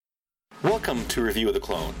Welcome to Review of the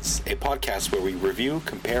Clones, a podcast where we review,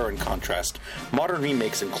 compare, and contrast modern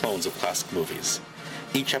remakes and clones of classic movies.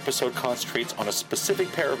 Each episode concentrates on a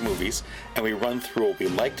specific pair of movies, and we run through what we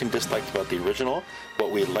liked and disliked about the original,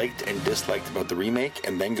 what we liked and disliked about the remake,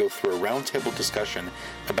 and then go through a roundtable discussion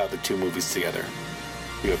about the two movies together.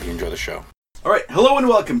 We hope you enjoy the show. All right, hello and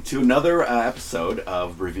welcome to another episode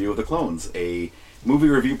of Review of the Clones, a movie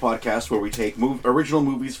review podcast where we take original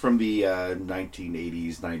movies from the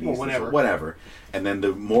 1980s, 90s, whatever, and then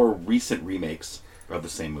the more recent remakes of the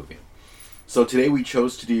same movie. So today we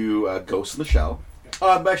chose to do Ghost in the Shell.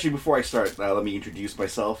 Actually, before I start, let me introduce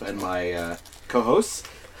myself and my co-hosts.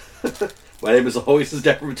 My name, as always, is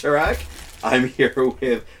Deborah Tarak. I'm here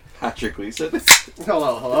with Patrick Gleason.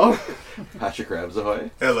 Hello. Patrick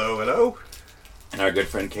Ramsahoy. Hello. And our good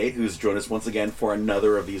friend Kate, who's joined us once again for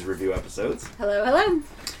another of these review episodes. Hello.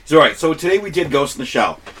 So, all right, so today we did Ghost in the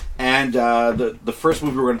Shell. And the first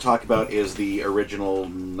movie we're going to talk about is the original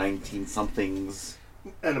 19-somethings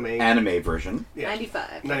anime version. Yeah.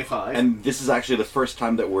 95. And this is actually the first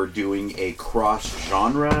time that we're doing a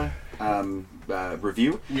cross-genre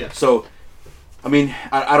review. Yes. So, I mean,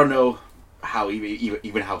 I don't know how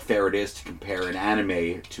even how fair it is to compare an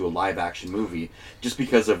anime to a live-action movie, just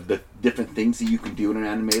because of the different things that you can do in an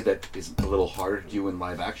anime that is a little harder to do in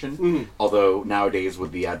live-action. Mm-hmm. Although, nowadays,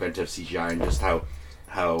 with the advent of CGI and just how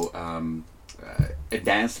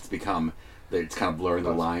advanced it's become, that it's kind of blurring the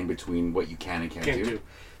line between what you can and can't do.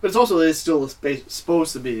 But it's still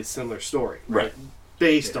supposed to be a similar story, right?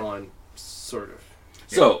 Based on, sort of.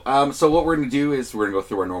 So what we're going to do is we're going to go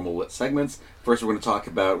through our normal segments. First, we're going to talk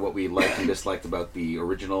about what we liked and disliked about the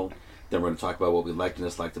original. Then we're going to talk about what we liked and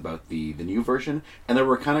disliked about the new version. And then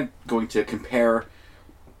we're kind of going to compare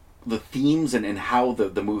the themes and how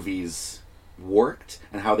the movies worked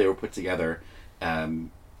and how they were put together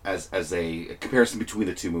as a comparison between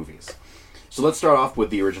the two movies. So let's start off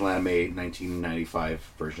with the original anime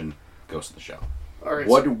 1995 version, Ghost in the Shell. All right.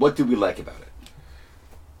 What did we like about it?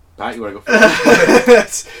 Pat, you want to go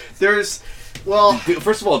first?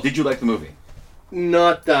 First of all, did you like the movie?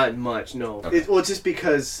 Not that much, no. Okay. It's just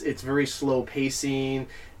because it's very slow pacing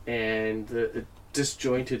and the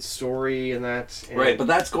disjointed story and that. And right, but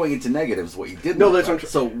that's going into negatives, what you did No, like that's about it.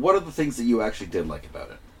 So what are the things that you actually did like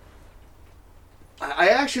about it? I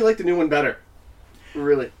actually like the new one better.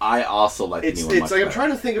 Really. I also like the new one much better. I'm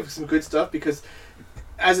trying to think of some good stuff because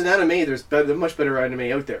as an anime, there's much better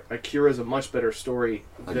anime out there. Akira's a much better story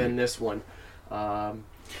than this one.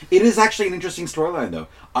 It is actually an interesting storyline, though.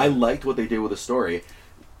 I liked what they did with the story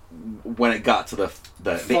when it got to the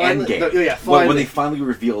end game. When they finally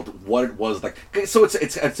revealed what it was like. So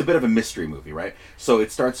it's a bit of a mystery movie, right? So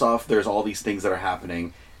it starts off, there's all these things that are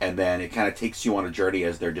happening, and then it kind of takes you on a journey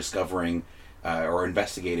as they're discovering or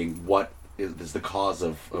investigating what is the cause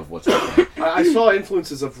of what's happening. I saw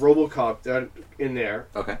influences of RoboCop in there.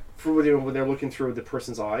 Okay. For when they're looking through the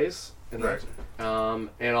person's eyes, and right.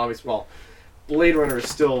 And obviously, Blade Runner is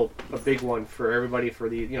still a big one for everybody for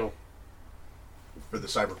the for the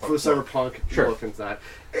cyberpunk. For the cyberpunk sure. look and that.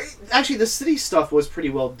 Actually, the city stuff was pretty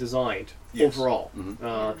well designed overall,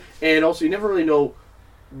 and also you never really know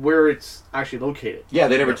where it's actually located. Yeah,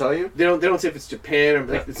 they never tell you. They don't say if it's Japan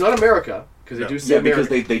or it's not America. Because they do say because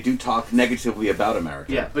they do talk negatively about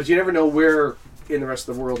America. Yeah, but you never know where in the rest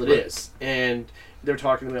of the world it is. And they're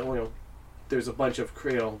talking about, there's a bunch of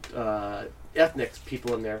ethnic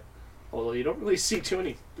people in there. Although you don't really see too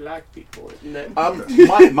many black people in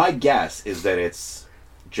that. My guess is that it's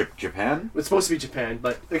Japan. It's supposed to be Japan,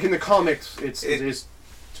 but like in the comics, it is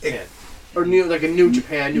Japan. Or like a new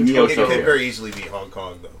Japan, new It could very easily be Hong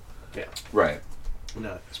Kong, though. Yeah. Right.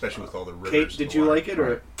 No. Especially with all the rivers. Kate, did you like it?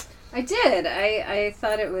 Or? I did. I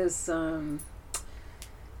thought it was.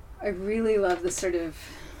 I really love the sort of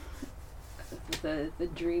the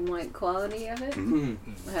dreamlike quality of it,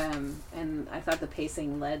 and I thought the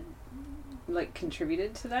pacing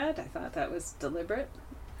contributed to that. I thought that was deliberate.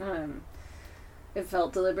 It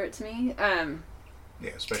felt deliberate to me.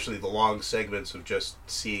 Yeah, especially the long segments of just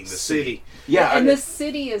seeing the city. Yeah, and the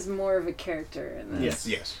city is more of a character in this.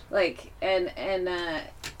 Yes. And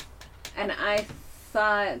I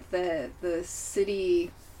thought that the city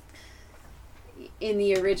in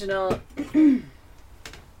the original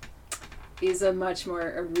is a much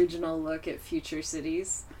more original look at future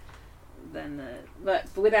cities than but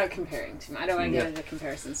without comparing too much. I don't want to get into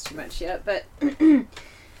comparisons too much yet, but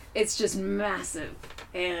it's just massive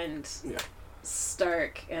and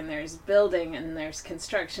stark, and there's building and there's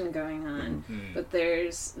construction going on, but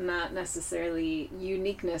there's not necessarily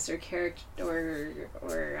uniqueness or character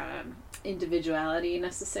or individuality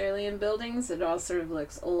necessarily in buildings. It all sort of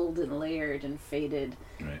looks old and layered and faded,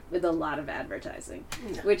 with a lot of advertising,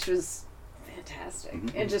 which was fantastic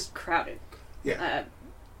and just crowded. Yeah.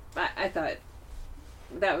 I thought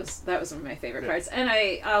that was one of my favorite parts, and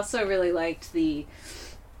I also really liked the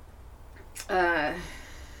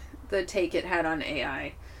take it had on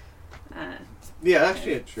AI.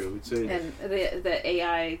 Actually, it's true. And the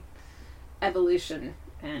AI evolution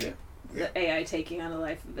and the AI taking on a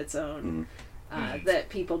life of its own that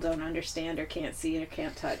people don't understand or can't see or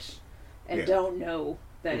can't touch and don't know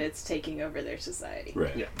that it's taking over their society.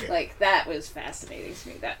 Right. Yeah. Like, that was fascinating to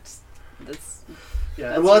me. That's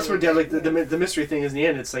Well, that's where like the mystery thing is in the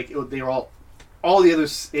end. It's like they were all the other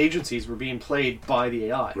agencies were being played by the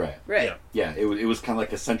AI. Right. Yeah. It was kind of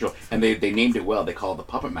like a central, and they named it well. They call it the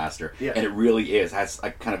Puppet Master, and it really has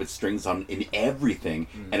like kind of its strings on in everything,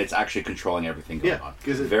 and it's actually controlling everything going on.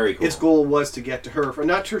 Because very cool. Its goal was to get to her. I'm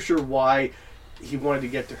not sure why he wanted to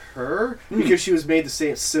get to her, because she was made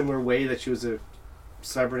the similar way that she was a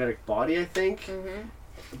cybernetic body, I think.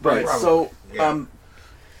 Right. So,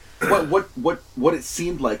 what it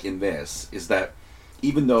seemed like in this is that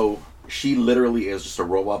even though she literally is just a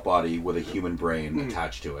robot body with a human brain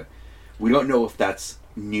attached to it, we don't know if that's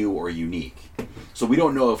new or unique. So we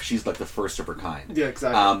don't know if she's like the first of her kind. Yeah,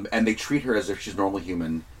 exactly. And they treat her as if she's normal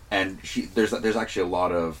human, and there's actually a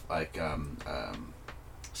lot of like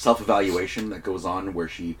self-evaluation that goes on where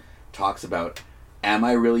she talks about, am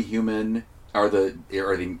I really human? Are the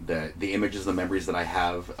images, the memories that I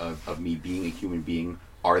have of me being a human being,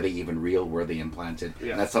 are they even real? Were they implanted?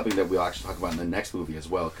 Yeah. And that's something that we'll actually talk about in the next movie as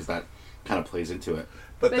well, because that kind of plays into it.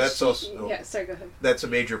 But that's also... Yeah, sorry, go ahead. That's a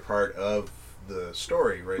major part of the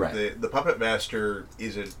story, right? Right. The Puppet Master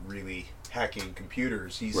isn't really hacking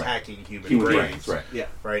computers. He's hacking human brains. Right. Yeah.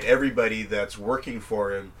 Right? Everybody that's working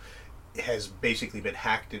for him has basically been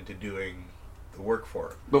hacked into doing the work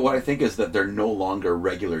for him. But what I think is that they're no longer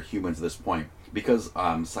regular humans at this point, because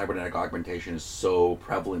cybernetic augmentation is so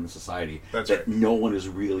prevalent in society that no one is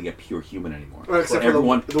really a pure human anymore. Well, except for the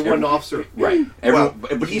one officer. Right.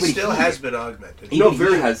 But he still has been augmented. He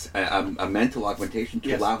has a mental augmentation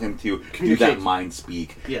to allow him to do that mind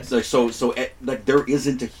speak. Yes. So like there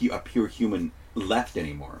isn't a pure human left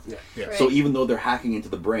anymore. Yeah. Right. So even though they're hacking into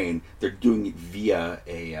the brain, they're doing it via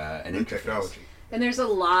an interface. Technology. And there's a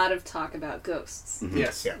lot of talk about ghosts,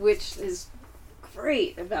 Yes. Yeah. which is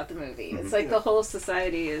great about the movie. It's like the whole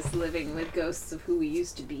society is living with ghosts of who we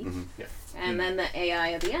used to be. Yeah. And then the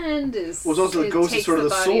AI at the end is... Well, also the ghost is sort of the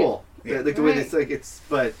body soul. Yeah. Like the way it's like it's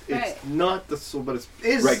not the soul, but it's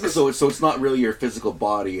right. So it's not really your physical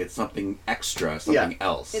body. It's something extra, something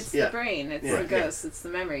else. It's the brain. It's the ghosts. It's the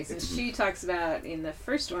memories. And she talks about in the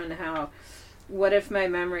first one how, what if my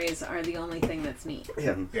memories are the only thing that's me?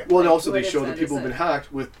 Yeah. Yeah. Well, and also What they if show that that people is have been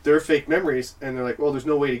hacked with their fake memories, and they're like, well, there's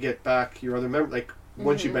no way to get back your other memory. Like,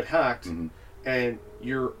 once you've been hacked, and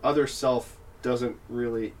your other self doesn't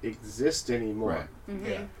really exist anymore. Right.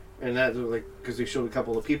 Yeah. And that, like, because they showed a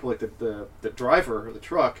couple of people, like the driver of the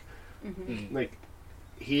truck, like,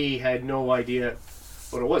 he had no idea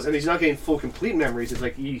what it was. And he's not getting full, complete memories. It's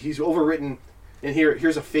like, he's overwritten, and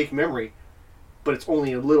here's a fake memory, but it's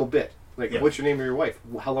only a little bit. Like, what's your name of your wife?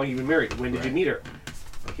 How long have you been married? When did you meet her?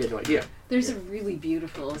 He had no idea. There's a really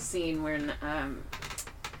beautiful scene where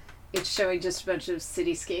it's showing just a bunch of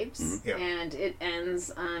cityscapes, and it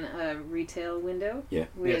ends on a retail window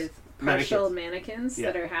with partial mannequins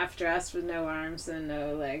that are half dressed with no arms and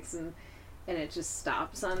no legs, and it just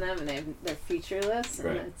stops on them, and they're featureless,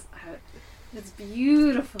 and it's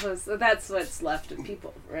beautiful. So that's what's left of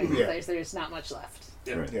people, right? Yeah. There's not much left.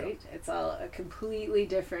 Yeah. Right? Yeah. It's all a completely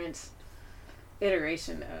different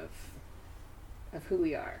iteration of who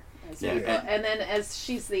we are as people. And then as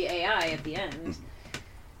she's the AI at the end,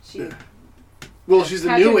 she... Well, she's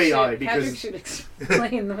the new AI because... Patrick should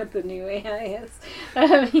explain what the new AI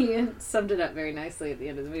is. He summed it up very nicely at the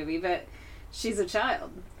end of the movie, but she's a child,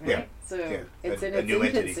 right? Yeah. So it's a in its new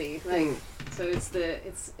infancy. Like, so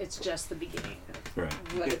it's just the beginning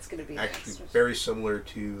of what it's going to be Actually, next. very similar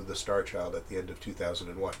to the Star Child at the end of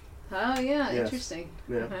 2001. Oh, yeah, interesting.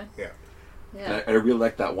 Yeah. Uh-huh. Yeah. Yeah. I really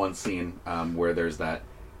like that one scene where there's that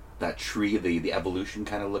tree, the evolution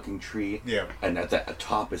kind of looking tree. Yeah. And at the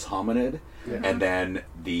top is hominid, and then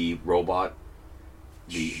the robot,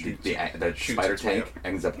 the spider tank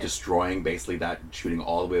ends up destroying basically that, shooting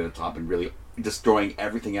all the way to the top and really destroying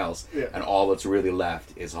everything else. Yeah. And all that's really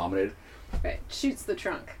left is hominid. Right. Shoots the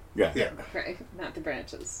trunk. Yeah. Yeah. Right, not the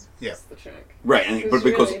branches. Yeah. Just the trunk. Right, and It but was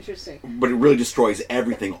because really interesting. but it really destroys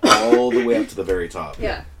everything all the way up to the very top.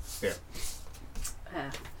 Yeah. Yeah.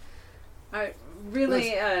 I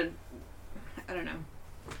really, I don't know,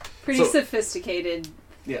 pretty So- sophisticated,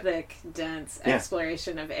 Yeah. thick, dense Yeah.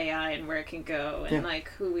 exploration of AI and where it can go, and Yeah. like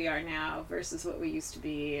who we are now versus what we used to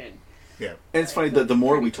be, and Yeah. And it's funny, the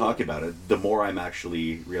more we talk about it, the more I'm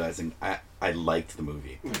actually realizing I liked the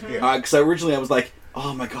movie. Yeah. Because originally I was like,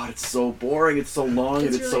 oh my god, it's so boring, it's so long, and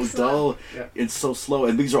It's it's really so slow. dull, Yeah. it's so slow.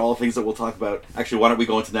 And these are all things that we'll talk about. Actually, why don't we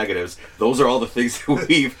go into negatives? Those are all the things that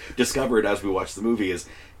we've discovered as we watch the movie.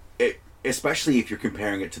 Especially if you're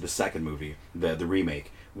comparing it to the second movie, the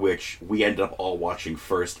remake, which we ended up all watching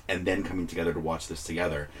first and then coming together to watch this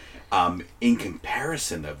together. In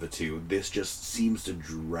comparison of the two, this just seems to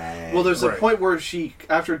drag. Well, there's a Right. point where she,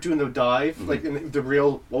 after doing the dive, like in the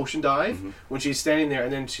real ocean dive, when she's standing there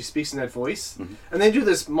and then she speaks in that voice, and they do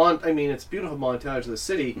this it's a beautiful montage of the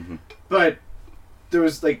city, but there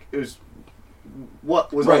was it was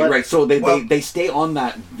what was all right, that? right. So Well- they stay on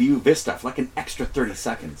that view vista for like an extra 30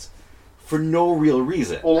 seconds for no real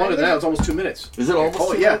reason. Oh, longer than that, it was almost 2 minutes. Is it almost?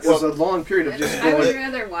 Oh 2 yeah, minutes? it was a long period of just I would going.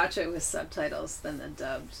 rather watch it with subtitles than the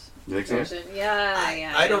dubbed You think so? version.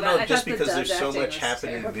 Yeah. I don't know, thought just the because dubbed there's so acting much was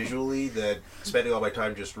happening terrible. visually that spending all my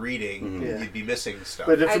time just reading, Yeah. you'd be missing stuff.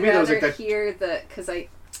 But for I'd me, that was rather like that. hear the because I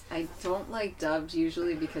don't like dubbed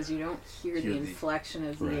usually because you don't hear the Hear the- inflection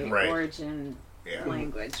of the Right. origin Yeah.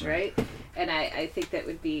 language, right? And I think that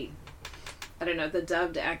would be, I don't know, the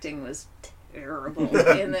dubbed acting was terrible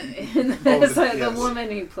in this. Oh, The yes. woman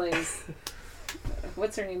who plays,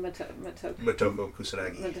 what's her name? Motoko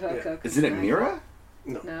Kusanagi. Motoko Isn't it Kusanagi? Mira?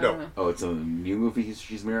 No. Oh, it's a new movie.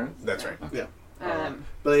 She's Mira. That's right. Yeah, Um,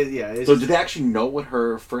 but yeah. It's So did they actually know what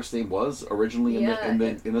her first name was originally in Yeah,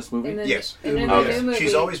 in this movie? in the, Yes. and in Okay. the new movie,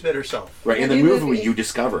 She's always been herself. Right in in the the movie, movie- you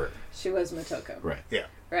discover. she was Motoko, Right. Yeah.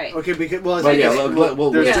 right? okay, because well, But yeah, it's- we'll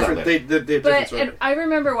there's get to that different. later. They have But different sort and of. I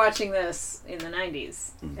remember watching this in the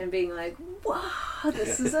 90s and being like, wow,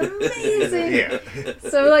 this is amazing. Yeah.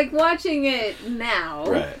 So like watching it now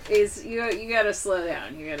Right. is you gotta slow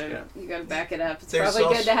down. You gotta back it up. It's There's probably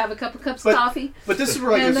also- good to have a couple cups But- of coffee. But this is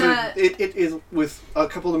where And, it is with a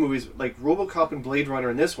couple of the movies like RoboCop and Blade Runner.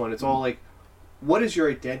 In this one, it's all like, what is your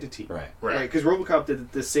identity? Right. Right. Because RoboCop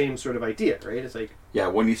did the same sort of idea, right? It's like, Yeah,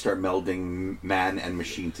 when you start melding man and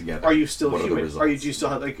machine together, are you still what are the human? results? Do you still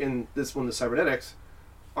have like in this one, the cybernetics?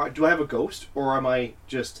 Do I have a ghost, or am I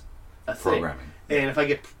just a thing? programming? And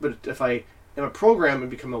if I am a program and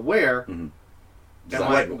become aware, Does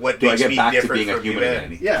Am that- I- What do I makes get me back to different being a from human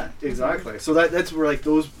humanity? again? yeah, exactly. So that's where like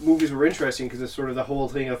those movies were interesting because it's sort of the whole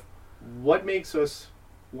thing of what makes us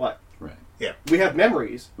what. Right. Yeah. We have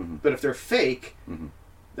memories, Mhm. but if they're fake, Mhm.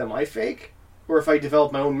 am I fake? Or if I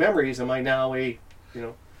develop my own memories, am I now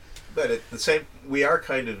But at the same, we are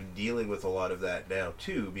kind of dealing with a lot of that now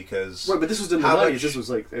too, because Right, but this was in the How 90s. much- This was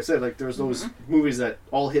like I said, like there was those movies that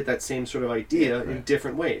all hit that same sort of idea in right.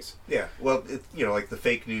 different ways. yeah, well, like the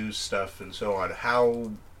fake news stuff and so on.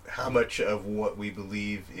 How much of what we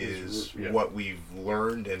believe is Yeah. what we've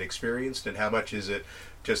learned and experienced, and how much is it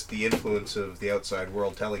just the influence of the outside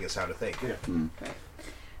world telling us how to think? Yeah.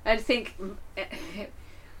 I think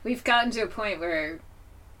we've gotten to a point where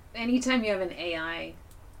anytime you have an AI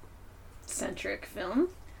centric film,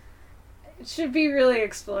 it should be really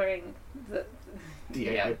exploring the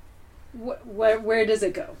AI. where does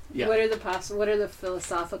it go? Yeah. What are the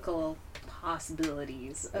philosophical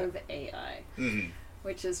possibilities of AI? Mhm.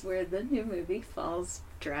 Which is where the new movie falls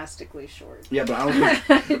drastically short. Yeah, but I don't think.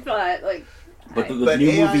 I thought But the But new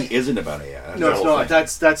AI movie isn't about AI. That's No, the it's whole not. thing.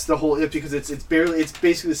 That's the whole because it's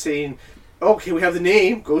basically saying, okay, we have the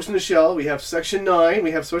name Ghost in the Shell, we have Section 9,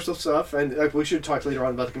 we have social stuff, and we should talk later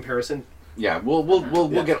on about the comparison. Yeah,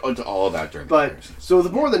 we'll Yeah. get into all of that during the But comparison. so the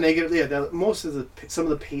more the negative, most of some of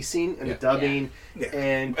the pacing and Yeah. the dubbing Yeah.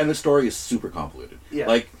 and the story is super convoluted. Yeah.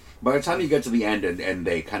 Like by the time you get to the end and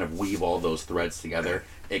they kind of weave all those threads together,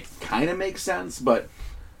 it kind of makes sense. But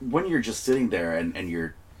when you're just sitting there and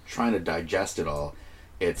you're trying to digest it all,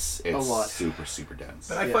 it's lot. super dense.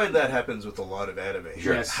 But I Yeah. find that happens with a lot of anime.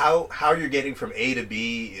 Sure. Yes. How you're getting from A to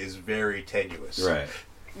B is very tenuous. Right.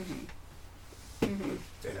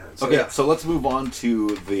 Yeah, so Okay, yeah. so let's move on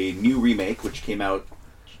to the new remake, which came out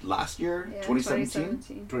last year, yeah,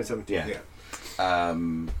 2017. 2017. Yeah. Yeah.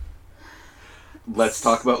 Let's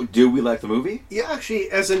talk about. Do we like the movie? Yeah, actually,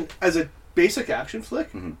 as a basic action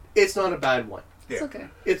flick, Mhm. it's not a bad one. It's Yeah. okay.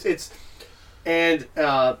 It's it's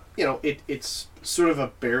sort of a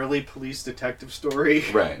barely police detective story,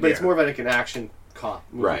 Right, But it's yeah. more of like an action cop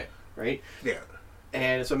movie, Right. Right, Yeah.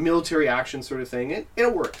 and it's a military action sort of thing, and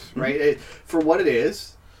it works, right? For what it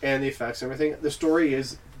is, and the effects and everything. The story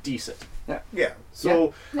is decent. Yeah.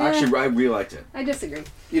 So actually, I really liked it. I disagree.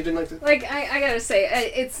 you didn't like it? Like I gotta say,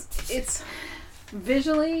 it's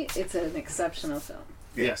visually, it's an exceptional film.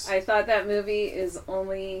 Yes. I thought that movie is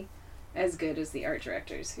only as good as the art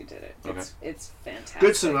directors who did it. It's fantastic.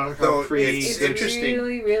 Good cinematography. It's It's interesting.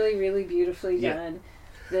 really, really, really beautifully Yeah. done.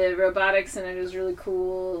 The robotics in it is really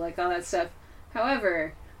cool, like all that stuff.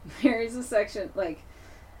 However, there is a section, like,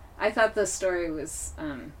 I thought the story was,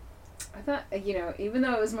 I thought, even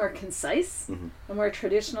though it was more concise, a more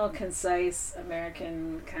traditional, concise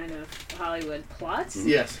American kind of Hollywood plot,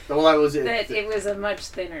 Yes. Well, that was it. that it was a much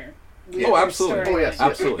thinner. Oh, absolutely. story. Oh, yes.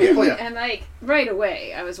 Absolutely. Oh, yeah. And like right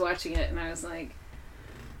away, I was watching it and I was like,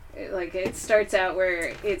 it starts out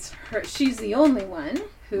where it's her. She's the only one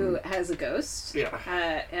who has a ghost. Yeah.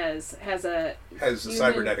 Has a Has a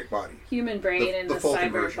cybernetic body. human brain and the the full cyber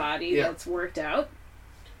conversion. body Yeah. that's worked out.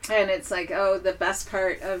 And it's like, oh, the best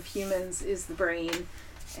part of humans is the brain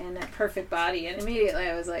and that perfect body. And immediately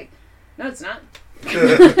I was like, no, it's not.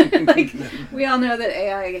 Like, we all know that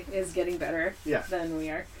AI is getting better than we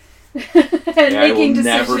are. And AI making will decisions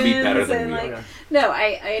never be better than and we like are. no,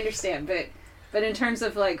 I understand, but in terms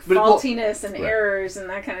of like But, faultiness and right. errors and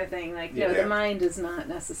that kind of thing, like no, Yeah. the mind is not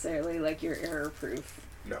necessarily like your error-proof,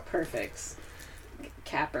 No. perfect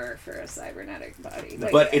capper for a cybernetic body.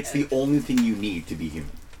 Like, But it's the only thing you need to be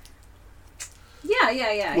human.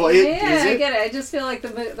 Yeah. Well, yeah, is I it? get it. I just feel like the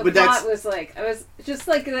But that's- plot was like, I was just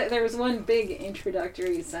like, there was one big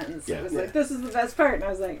introductory sentence. Yeah. It was like, this is the best part. And I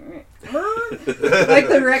was like, like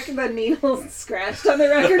the needle scratched on the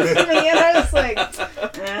record for me. And I was like,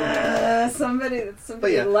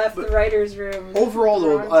 somebody left the writer's room. Overall,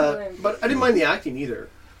 though, wrong time. but I didn't mind the acting either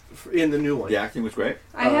in the new one. The acting was great.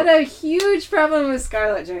 I had a huge problem with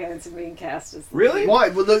Scarlett Johansson being cast as the Really? Why?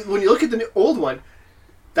 Well, when you look at the old one,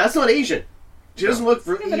 that's not Asian. She doesn't look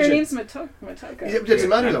Yeah, Asian. but her name's Motoko. It doesn't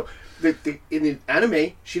matter though. In the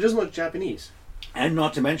anime, she doesn't look Japanese. And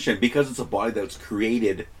not to mention, because it's a body that's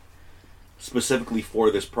created specifically for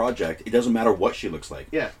this project, it doesn't matter what she looks like.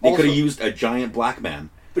 Yeah. They could Also- have used a giant black man.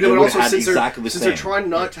 But and it would also, have had since exactly the since same. they're trying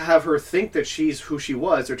not to have her think that she's who she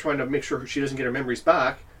was, they're trying to make sure she doesn't get her memories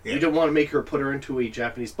back. Yeah. You don't want to make her put her into a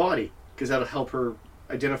Japanese body because that'll help her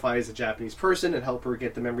identify as a Japanese person and help her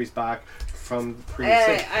get the memories back from the previous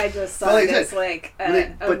thing. I just saw Well, like it I as said, like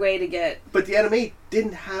but- a way to get. But the anime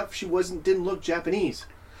didn't look Japanese.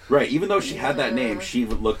 Right, even though she had that name, she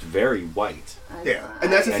looked very white. Yeah.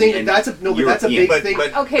 And that's the And- thing. and that's a European. big thing.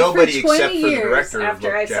 But Okay, nobody for 20 except for the years director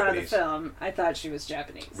after I looked saw Japanese. the film, I thought she was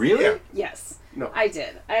Japanese. Really? Yeah. Yes. No. I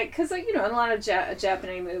did. Because, like, in a lot of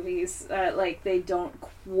Japanese movies, like, they don't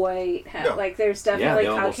quite have... No. Like, there's Yeah, definitely they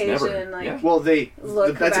almost Caucasian, never. like... Yeah. Well,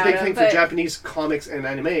 Look that's a about big it, thing for but- Japanese comics and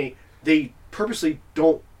anime. They purposely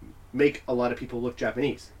don't make a lot of people look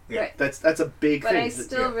Japanese. Yeah. Right. That's a big But thing. I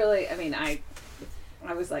still yeah. really... I mean, I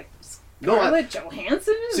was like... No, Scarlett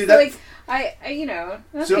Johansson is See, that- like I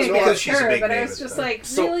nothing So- against because she's a her, big but I name was at the just time. like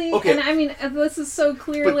So, really, okay. and I mean this is so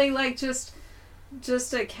clearly like just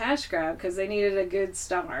a cash grab because they needed a good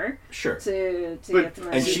star Sure. to But- get the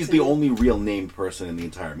money. And she's to- the only real named person in the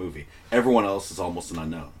entire movie. Everyone else is almost an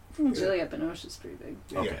unknown. Juliette Binoche is pretty big.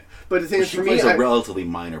 Okay. But the thing But is, she for me, plays a relatively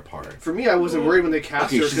minor part. I wasn't worried when they cast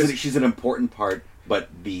Okay, her she's, 'cause- she's an important part, but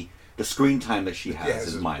the screen time that she has Yeah, is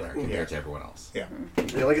is minor right. compared Yeah. to everyone else. Yeah.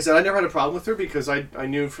 like I said, I never had a problem with her because I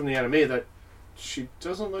knew from the anime that she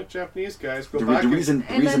doesn't look Japanese. Guys, go The back. reason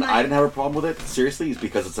And then, I like- didn't have a problem with it, seriously, is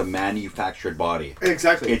because it's a manufactured body.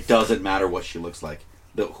 Exactly. It doesn't matter what she looks like.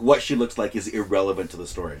 What she looks like is irrelevant to the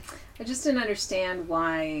story. I just didn't understand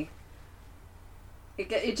why.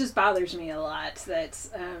 It just bothers me a lot that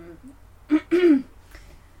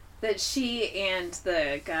that she and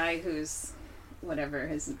the guy who's whatever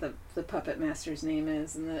the puppet master's name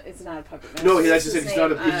is, and it's not a puppet master. No, that's What's just it. his He's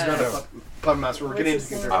not a name? puppet master. We're what's getting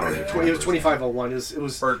his into name? I don't know. It was 2501. It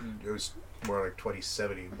was Burton, it was more like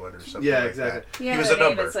 2071 or something. Yeah, like exactly. That. Yeah, He was the a name,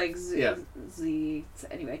 number. it's like Z. Yeah. Z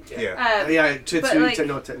anyway. Yeah. yeah. Tetsu. but,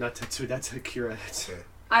 like- Not Tetsu. That's Akira. That's, Yeah.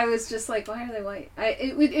 I was just like, why are they white?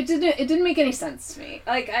 It didn't make any sense to me.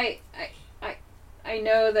 Like I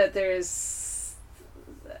know that there's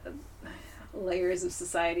layers of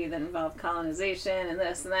society that involve colonization and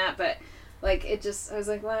this and that, but like it just I was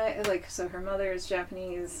like, why? Like so her mother is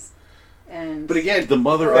Japanese, and But again, The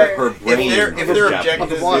mother Or- of her brain If is their Japanese. objective Of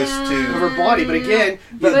the is of to her body. But again,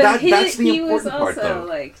 That's the he was important part, also though.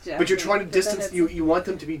 like Japanese, but you're trying to but then distance. it's- You want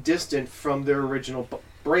them to be distant from their original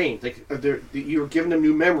brain. Like you're giving them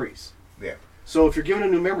new memories. yeah. So if you're giving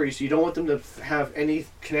them new memories, you don't want them to have any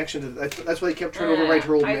connection to that. That's why they kept trying to overwrite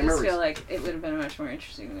her old memories. I just feel like it would have been a much more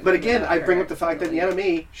interesting movie. But again, I bring up the fact that in the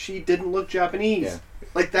anime, she didn't look Japanese. Yeah.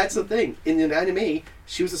 Like, that's the thing. In the anime,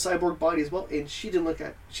 she was a cyborg body as well, and she didn't look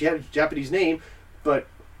at... She had a Japanese name, but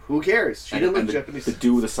who cares? She didn't look Japanese. The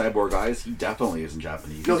dude with the cyborg eyes, he definitely isn't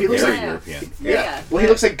Japanese. No, he looks very like... European. Yeah. Well, he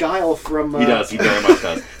looks like Guile from... He does. He very much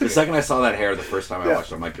does. The second I saw that hair the first time I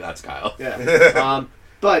watched it, I'm like, that's Kyle. Yeah.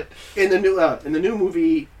 But in the new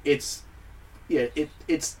movie, it's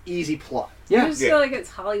easy plot. Yeah. I just feel like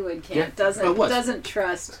it's Hollywood It was. doesn't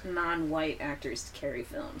trust non-white actors to carry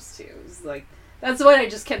films too. It's like that's what I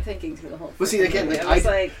just kept thinking through the whole. But see, again, movie. like,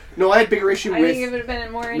 I had bigger issue I with. think it would have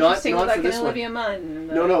been more interesting not with for like an this one. Olivia Munn.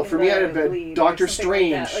 No. For me, I had a Doctor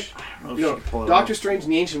Strange. Like, Doctor Strange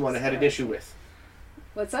and the Ancient One I had an issue with.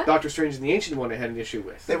 What's that? Doctor Strange and the Ancient One I had an issue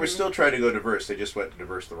with. They were still trying to go diverse. They just went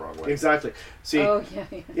diverse the wrong way. Exactly. See. Oh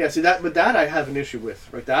yeah. See that, but that I have an issue with.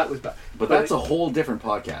 Right, that was bad. But that's a whole different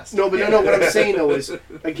podcast. No, but no. What I'm saying though is,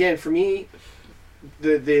 again, for me,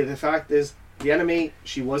 the fact is, the anime,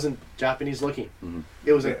 she wasn't Japanese looking. Mm-hmm.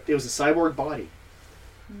 It was a cyborg body.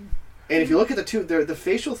 And if you look at the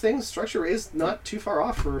facial thing structure is not too far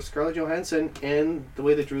off for Scarlett Johansson and the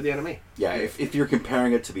way they drew the anime. Yeah, if you're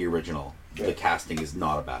comparing it to the original, the casting is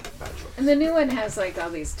not a bad choice. And the new one has like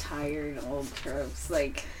all these tired old tropes,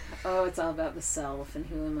 like it's all about the self and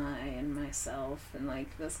who am I and myself and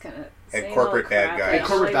like this kind of and corporate bad guys. And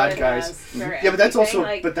corporate bad guys. Yeah, but that's also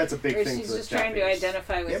but that's a big thing. She's just trying to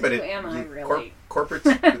identify with who am I really. The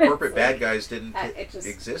corporate bad guys didn't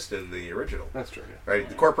exist in the original. That's true. Yeah. Right,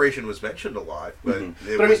 the corporation was mentioned a lot, but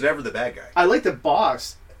it was never the bad guy. I like the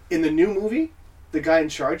boss in the new movie, the guy in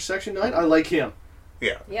charge, Section 9. I like him.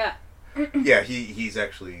 Yeah. Yeah. Yeah, he's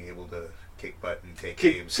actually able to kick butt and take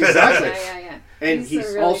names. Exactly. Yeah. And he's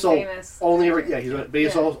really also famous only ever he's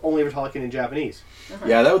only ever talking in Japanese. Uh-huh.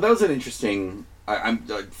 Yeah, that was an interesting. I'm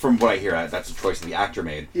from what I hear, that's a choice that the actor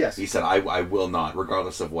made. Yes, he said, "I will not,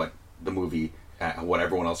 regardless of what the movie, what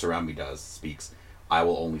everyone else around me speaks. I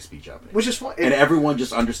will only speak Japanese." Which is fine. And everyone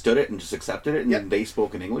just understood it and just accepted it, and they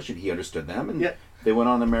spoke in English, and he understood them, and they went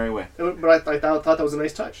on their merry way. But I thought that was a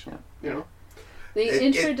nice touch. Yeah. You know. The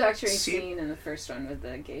introductory scene in the first one with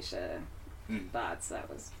the geisha bots, that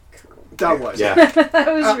was cool. That was. Yeah.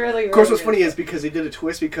 That was really Of course, really what's funny is because they did a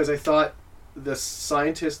twist because I thought the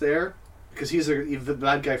scientist there, because he's the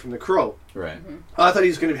bad guy from The Crow. Right. Mm-hmm. I thought he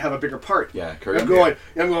was going to have a bigger part. Yeah, I'm going,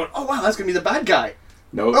 oh wow, that's going to be the bad guy.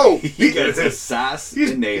 No, he gets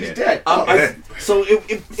assassinated. He's dead. So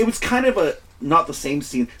it was kind of not the same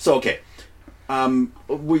scene. So okay,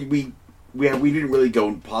 we didn't really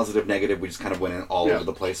go positive, negative. We just kind of went in all over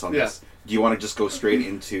the place on this. Do you want to just go straight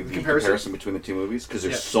into the comparison between the two movies? Because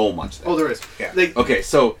there's so much there. Oh, there is. Yeah. Okay,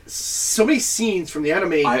 so many scenes from the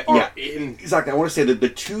anime exactly. I want to say that the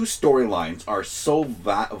two storylines are so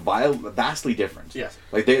vastly different. Yes.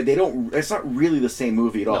 Like they don't. It's not really the same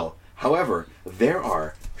movie at all. However, there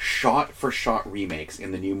are shot-for-shot remakes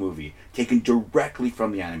in the new movie taken directly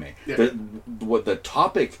from the anime. Yeah. The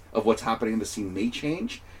topic of what's happening in the scene may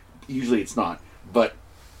change. Usually it's not, but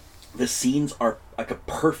the scenes are like a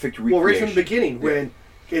perfect recreation. Well, right from the beginning, when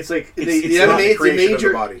it's like the creation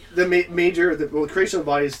of the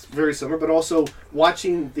body is very similar, but also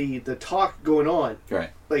watching the talk going on.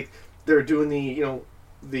 Right. Like they're doing the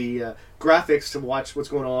graphics to watch what's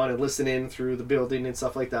going on and listen in through the building and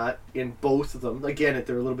stuff like that in both of them. Again,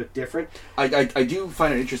 they're a little bit different. I do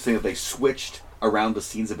find it interesting that they switched around the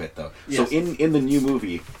scenes a bit, though. Yes. So in the new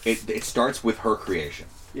movie, it starts with her creation.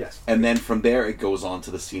 Yes. And then from there, it goes on to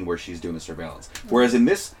the scene where she's doing the surveillance. Whereas in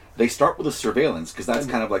this, they start with the surveillance, because that's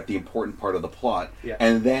kind of like the important part of the plot. Yeah.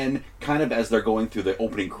 And then, kind of as they're going through the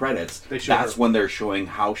opening credits, that's when they're showing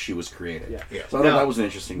how she was created. Yeah. So I thought that was an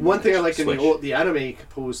interesting one thing I liked switch. in the anime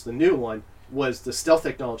opposed to the new one was the stealth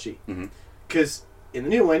technology. Because in the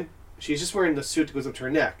new one, she's just wearing the suit that goes up to her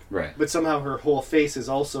neck. Right. But somehow her whole face is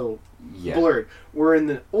also blurred. Where in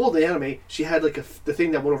the old anime, she had like the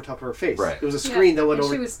thing that went over top of her face. Right. It was a screen that went and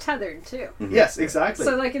over. She was tethered too. Yes, exactly.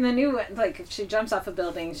 So like in the new one, like if she jumps off a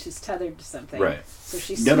building, she's tethered to something. Right. So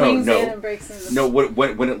she swings in and breaks into the... No,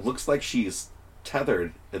 when it looks like she's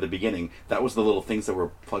tethered at the beginning, that was the little things that were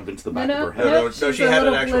plugged into the back of her head. No, she had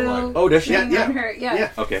an actual line. Oh, does she? Yeah.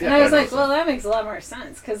 Okay. And I was like, well, that makes a lot more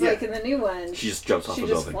sense because like in the new one, she just jumps off the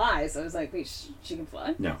building. She just flies. I was like, wait, she can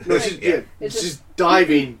fly? No. No, she's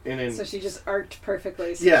diving and so she just arced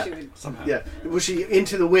perfectly. So she would somehow. Yeah. Was she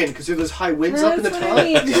into the wind? Because there was high winds up in the top. I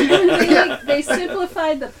mean. they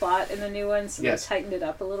simplified the plot in the new one, so they tightened it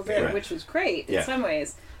up a little bit, which was great in some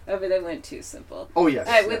ways. But they went too simple. Oh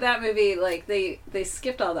yes. With that movie, like they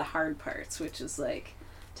skipped all the hard parts, which is like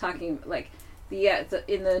talking like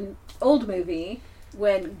in the old movie,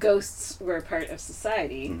 when ghosts were part of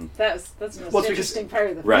society, that's the most interesting part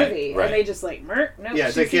of the movie. Right. And they just like, no,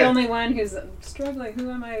 she's the only one who's struggling. Who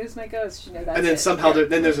am I? Who's my ghost? You know, that's and then somehow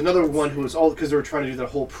then there's another one who was all because they were trying to do that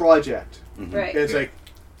whole project. Right. And it's like,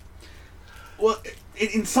 well,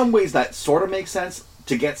 in some ways that sort of makes sense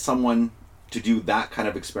to get someone to do that kind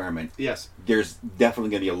of experiment. yes. There's definitely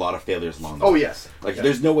going to be a lot of failures along the way. Oh yes. Like,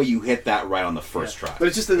 there's no way you hit that right on the first try. But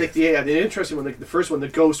it's just like the interesting one. Like the first one, the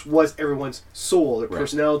ghost was everyone's soul, their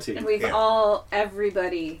personality. And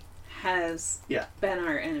everybody has been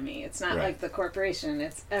our enemy. It's not like the corporation.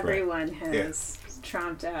 It's everyone has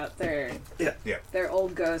trumped out their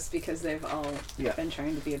old ghosts because they've all been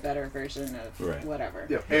trying to be a better version of whatever.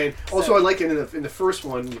 Yeah, and also I like it in the first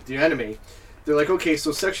one, the anime. They're like, okay,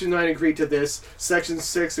 so Section 9 agreed to this, Section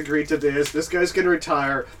 6 agreed to this guy's going to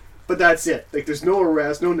retire, but that's it. Like, there's no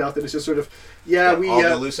arrest, no nothing. It's just sort of, we... all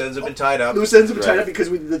the loose ends have been tied up. Loose ends have been tied up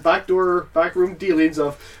because the backroom dealings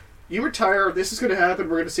of, you retire, this is going to happen,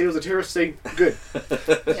 we're going to say it was a terrorist thing, good.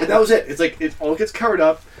 And that was it. It's like, it all gets covered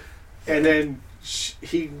up, and then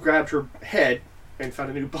he grabbed her head and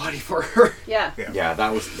found a new body for her. Yeah,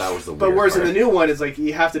 that was the weird But whereas part. in the new one, it's like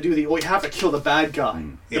you have to you have to kill the bad guy.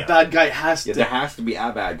 The bad guy has to. There has to be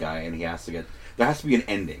a bad guy, and there has to be an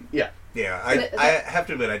ending. Yeah. Yeah, I have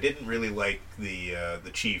to admit, I didn't really like the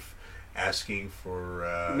chief asking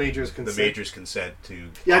for the major's consent to.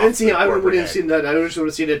 Yeah, I didn't see him. I wouldn't have head. seen that. I just would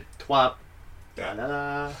have seen it twap. Yeah.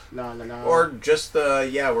 La, la, la. Or just we're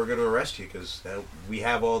going to arrest you because we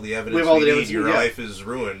have all the evidence. Evidence, Your life is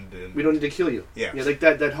ruined. And we don't need to kill you. Yeah. Like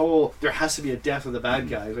that whole. There has to be a death of the bad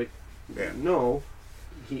guy. Like, no,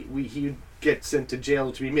 he gets sent to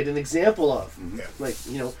jail to be made an example of. Yeah. Like,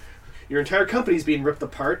 your entire company's being ripped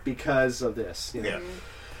apart because of this. Yeah.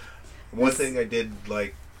 One thing I did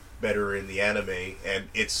like better in the anime, and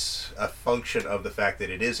it's a function of the fact that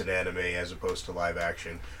it is an anime as opposed to live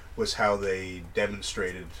action, was how they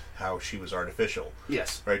demonstrated how she was artificial.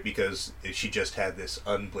 Yes. Right? Because she just had this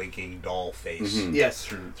unblinking doll face yes.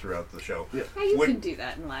 throughout the show. Yeah. Yeah, you can do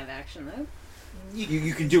that in live action, though.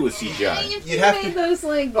 You can do it with CGI. If you made those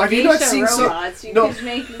like geisha robots, you could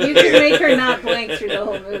make her not blink through the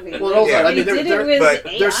whole movie. Well, also, I mean, did it with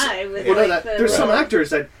AI. There's some actors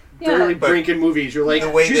that barely blink in movies. You're like, the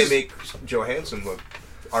way they make Johansson look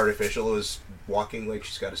artificial is walking like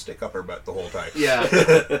she's got a stick up her butt the whole time. Yeah.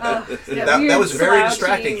 That was very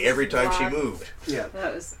distracting every time she moved. Yeah.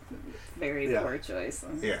 That was very poor choice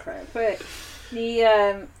on her part. But the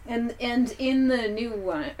and in the new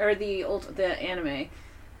one or the anime,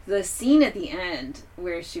 the scene at the end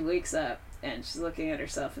where she wakes up and she's looking at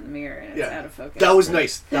herself in the mirror and it's out of focus. That was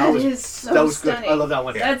nice. That was stunning. Good. I love that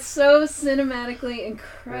one. Yeah. That's so cinematically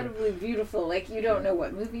incredibly beautiful. Like, you don't know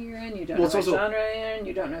what movie you're in, you don't know what genre you're in,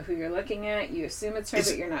 you don't know who you're looking at. You assume it's her,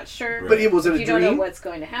 but you're not sure. But was it a dream? You don't know what's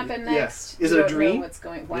going to happen next. Is it a dream? You don't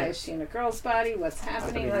know why is she in a girl's body? What's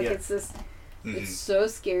happening? It's this. It's so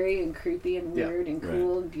scary and creepy and weird and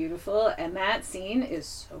cool and beautiful. And that scene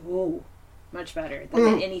is so much better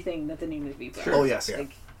than anything that the new movie brought. Sure. Oh yes.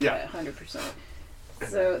 Like, 100%.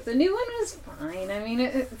 So the new one was fine. I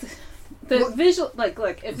mean, visual,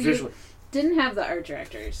 look, if you didn't have the art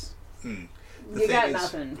directors, you got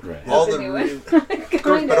nothing. Right. All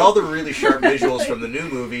but all the really sharp visuals from the new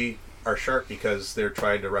movie are sharp because they're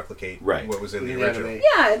trying to replicate what was in the original.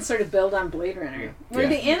 Yeah, and sort of build on Blade Runner. Where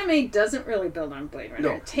the anime doesn't really build on Blade Runner.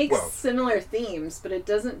 No. It takes similar themes, but it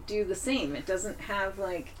doesn't do the same. It doesn't have,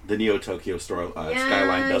 like... The Neo Tokyo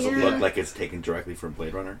skyline doesn't look like it's taken directly from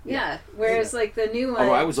Blade Runner. Yeah, whereas, like, the new one...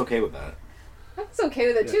 Oh, I was okay with that. I was okay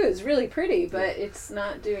with it, too. It's really pretty, but it's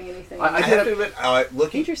not doing anything. I have to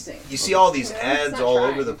admit, interesting. You see all these ads all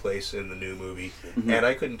over the place in the new movie, and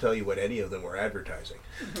I couldn't tell you what any of them were advertising.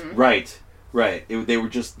 Right. They were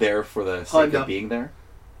just there for the sake of being there.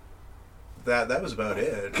 That was about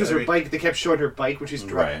it. Because her bike, they kept showing her bike when she's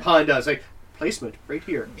driving. Honda, it's like, placement right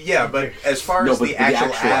here. Yeah, but as far as the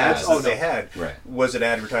actual ads that they had, was it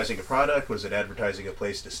advertising a product? Was it advertising a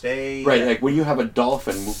place to stay? Right, like when you have a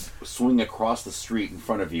dolphin swing across the street in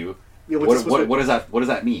front of you, what does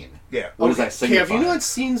that mean? Yeah. What does that signify? Have you not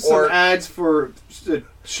seen some ads for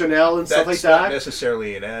Chanel and stuff like that? That's not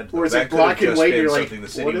necessarily an ad. Or is it black and white? You're like, something the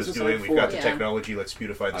city was doing. We've got the technology. Let's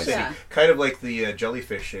beautify the city. Yeah. Kind of like the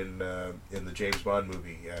jellyfish in the James Bond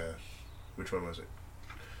movie. Which one was it?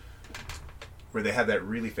 Where they have that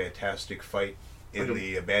really fantastic fight in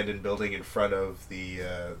the abandoned building in front of the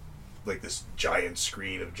like this giant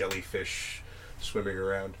screen of jellyfish swimming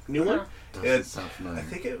around. New one? I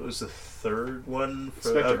think it was the third one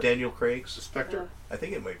Spectre? of Daniel Craig's. Spectre? I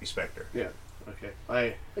think it might be Spectre. Yeah.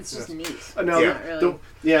 Okay. It's just neat. No, not really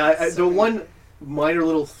the one minor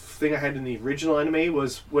little thing I had in the original anime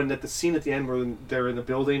was when at the scene at the end where they're in the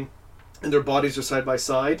building and their bodies are side by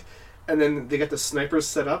side, and then they get the snipers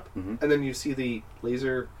set up, and then you see the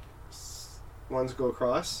laser ones go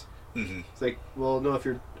across. It's like, well, no, if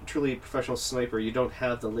you're a truly professional sniper, you don't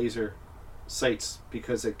have the laser sights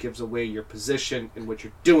because it gives away your position and what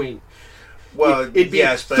you're doing. Well, it'd be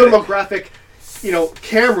yes, but thermographic,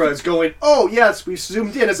 cameras going, oh yes, we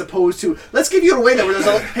zoomed in, as opposed to, let's give you away there where there's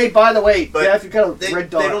a, hey, by the way, if you've got a red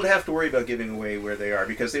dot. They don't have to worry about giving away where they are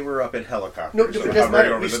because they were up in helicopters. No, it doesn't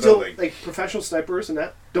matter. We still, like, professional snipers and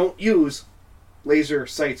that don't use laser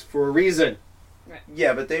sights for a reason. Right.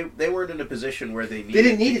 Yeah, but they weren't in a position where they needed. They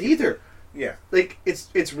didn't need it either. Yeah. Like,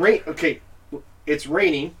 it's rain. Okay, it's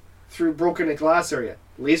raining through broken glass area.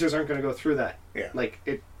 Lasers aren't going to go through that. Yeah. Like,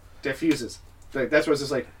 it diffuses. Like, that's why it's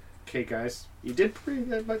just like, okay, guys, you did pretty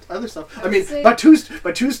good about other stuff. I mean, Batu's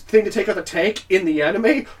thing to take out the tank in the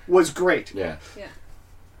anime was great. Yeah. Yeah.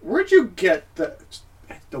 Where'd you get the...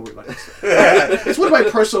 Don't worry about it. It's one of my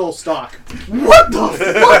personal stock. What the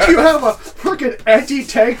fuck? You have a freaking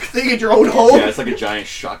anti-tank thing in your own home? Yeah, it's like a giant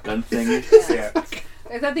shotgun thing. Yeah.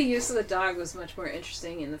 I thought the use of the dog was much more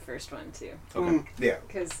interesting in the first one, too. Okay. Yeah.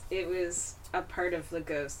 Because it was a part of the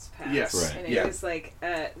ghost's past. Yes. Right. And it was like,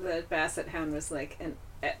 the Basset Hound was like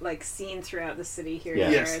seen throughout the city here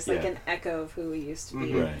and there. It's like an echo of who we used to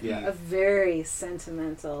be. Right. Yeah. A very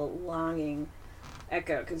sentimental, longing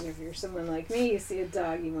echo. Because if you're someone like me, you see a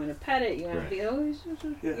dog, you want to pet it, you want to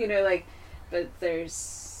be, but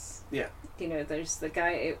there's, there's the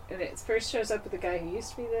guy, and it first shows up with the guy who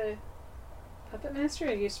used to be the puppet master,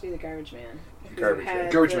 or used to be the garbage man? Garbage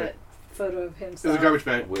man. Garbage man. Photo of himself. It was a garbage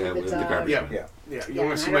man. With the dog. garbage man. Yeah. Yeah, You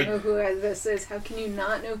want to see I don't know who this is. How can you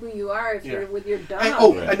not know who you are if you're with your dog?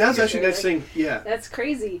 And that's actually nice thing. Yeah. That's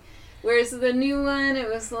crazy. Whereas the new one, it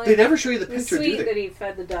was like... They never show you the it was picture, do sweet they? that he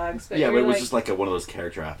fed the dogs, but Yeah, but it was like, just like one of those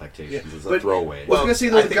character affectations. Yeah. It's a But- throwaway. Well, I was gonna say,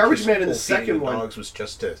 though, I the think garbage his man in the whole feeding second one- dogs was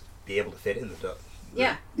just to be able to fit in the dog.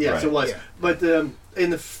 Yeah. Yeah, Right. so it was. Yeah. But in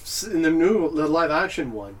the live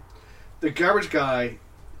action one, the garbage guy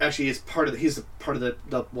actually is part of he's part of the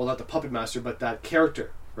well, not the puppet master, but that character,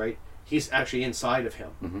 right? He's actually inside of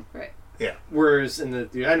him. Right. Yeah. Whereas in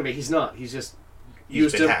the anime, he's not. He's just He's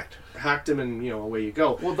used been him, hacked. him, and away you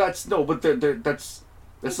go. Well, that's not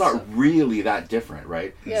really that different,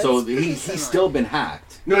 right? Yeah, so it's pretty he's similar. still been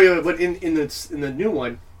hacked. No, yeah, but in the new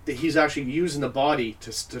one, he's actually using the body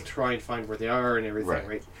to try and find where they are and everything,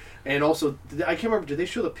 right? And also, I can't remember. Did they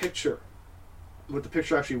show the picture? What the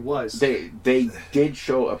picture actually was? They did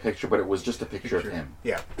show a picture, but it was just a picture of him.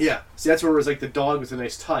 Yeah. Yeah, see, that's where it was like the dog was a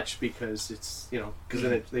nice touch because it's because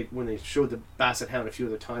then when they showed the Basset Hound a few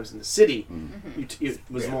other times in the city, it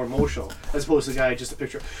was more emotional as opposed to the guy just a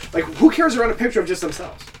picture. Like, who cares around a picture of just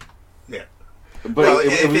themselves? Yeah. But Well, it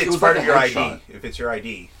if it's was part like of a your headshot. ID, if it's your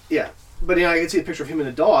ID. Yeah, but I could see a picture of him and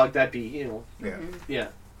the dog. That'd be Yeah. yeah.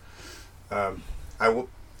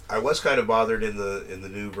 I was kind of bothered in the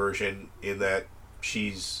new version in that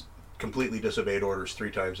she's completely disobeyed orders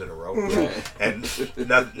 3 times in a row, and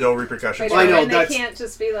no repercussions. I know, and they that's- can't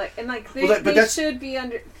just be like, and like they, Well, but they that's- should be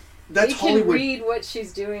under. That's you can Hollywood. read what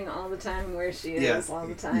she's doing all the time, where she is all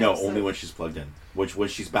the time. No, so- only when she's plugged in. Which when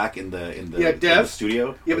she's back in the Dev.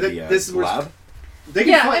 studio. Yeah, or but the, this is where lab. They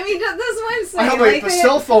can Yeah, find, I mean that's what I'm saying. I have like, my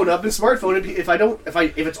cell phone up and smartphone, and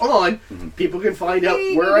if it's on, people can find out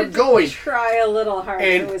they where need I'm to going. Try a little harder.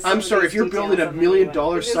 And with some I'm of sorry, these if you're building details $1 on the million new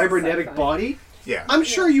one. It is cybernetic sci-fi. body, Yeah. I'm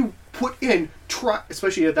sure you put in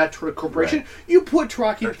especially at that corporation, Right. you put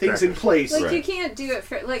tracking Right, things in right. place. Like Right. you can't do it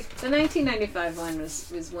for like the 1995 one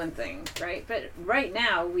was one thing, right? But right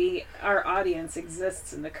now our audience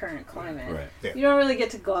exists in the current climate. Right. Yeah. You don't really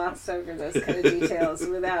get to gloss over those kind of details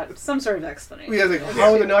without some sort of explanation. Yeah, like,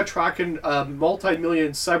 how are they not tracking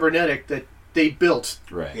multi-million cybernetic that they built?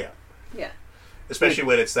 Right. Yeah. Yeah. Especially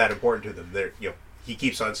when it's that important to them. They're, he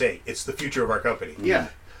keeps on saying it's the future of our company. Yeah.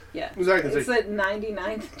 Yeah. Exactly. It's the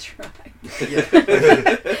 99th try.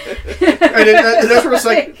 And that's where it's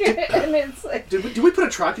like, and it's like did we put a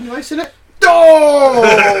tracking device in it? No!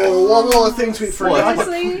 All the things we Well, forgot.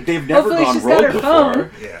 honestly, they've never hopefully gone she's got rogue her phone.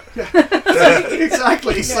 before. Yeah.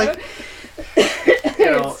 Exactly. It's You like,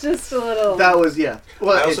 know? It's just a little. that was, yeah.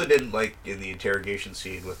 Well, I also didn't like in the interrogation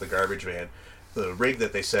scene with the garbage man, the rig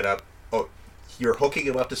that they set up. Oh, you're hooking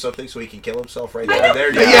him up to something so he can kill himself right there and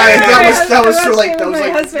there. Yeah, that was so like, that was my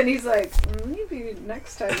like, husband. He's like, maybe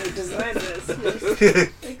next time we design this,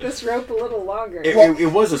 make this rope a little longer.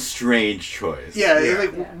 It was a strange choice. yeah, Yeah.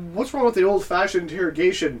 like, what's wrong with the old-fashioned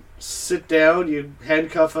interrogation? Sit down, you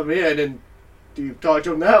handcuff them in, and you talk to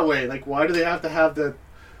them that way. Like, why do they have to have the...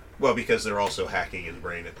 Well, because they're also hacking his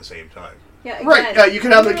brain at the same time. Yeah, again, right. You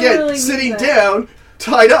can have them again really sitting down,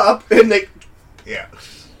 tied up, and they. Yeah.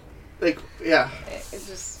 Like, yeah. It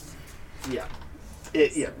just. Yeah.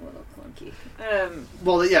 It's Yeah. a little clunky.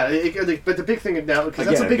 Well, yeah, but the big thing now, because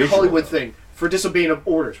that's a Again, big visual, Hollywood though. thing for disobeying of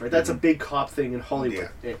orders, right? That's a big cop thing in Hollywood.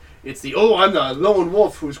 It's the I'm the lone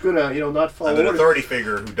wolf who's gonna not follow I'm an orders. authority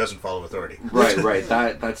figure who doesn't follow authority. Right.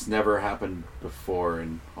 That's never happened before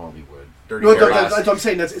in Hollywood. Dirty No, Harry. that's what I'm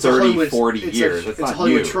saying. It's 30, a Hollywood, 40 it's years. A, It's it's not a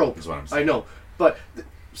Hollywood new, trope. is what I'm saying. I know, but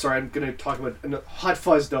sorry, I'm going to talk about Hot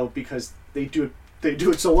Fuzz though because they do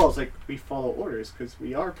it so well. It's like we follow orders because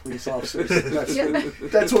we are police officers.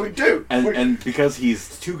 That's what we do. And because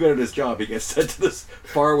he's too good at his job, he gets sent to this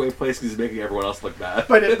faraway place because he's making everyone else look bad.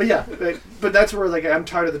 But that's where I'm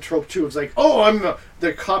tired of the trope too. It's like, I'm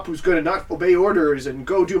the cop who's going to not obey orders and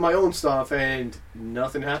go do my own stuff, and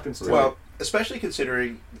nothing happens to Well, him. especially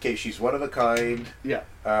considering, okay, she's one of a kind.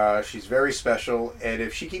 Yeah. She's very special, and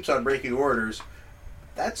if she keeps on breaking orders,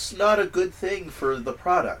 that's not a good thing for the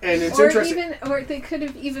product. And it's or interesting. or they could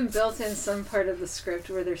have even built in some part of the script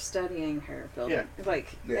where they're studying her, building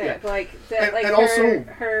like that, And her, also-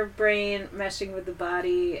 her brain meshing with the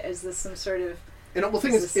body. Is this some sort of? And the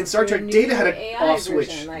thing Is is, this in Star some Trek, new Data had an AI off switch.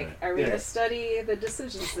 version? Like, are we going to study the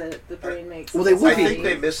decisions that the brain makes? Well, they would I be. think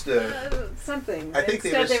they missed a... something. I think they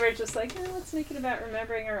Instead, they missed- were just like, let's make it about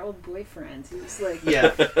remembering our old boyfriend. Who's like, Yeah.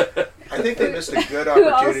 I think they missed a good Who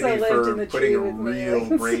also opportunity lived in for the putting a tree with me, real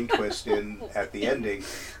like- brain twist in at the ending,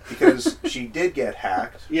 because she did get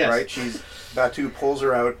hacked, Yes. right? Batu pulls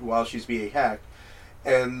her out while she's being hacked,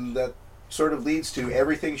 and that sort of leads to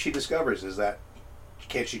everything she discovers. Is that,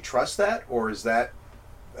 can she trust that, or is that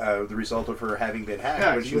the result of her having been hacked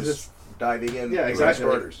Yeah, when she was diving in? Yeah, with exactly.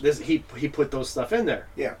 orders? He put those stuff in there.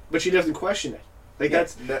 Yeah. But she doesn't question it. Like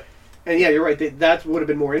Yeah, and yeah, you're right. That would have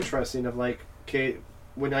been more interesting. Of like, okay,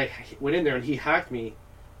 when I went in there and he hacked me,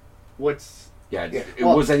 what's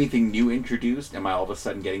Was anything new introduced? Am I all of a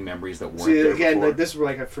sudden getting memories that weren't see there again? before? This is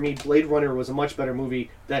like for me, Blade Runner was a much better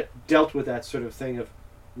movie that dealt with that sort of thing of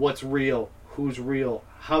what's real, who's real,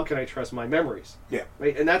 how can I trust my memories? Yeah.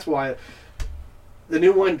 Right, and that's why. The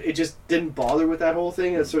new one, it just didn't bother with that whole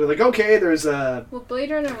thing. It's sort of like, okay, there's a... Well, Blade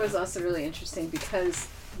Runner was also really interesting because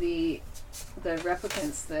the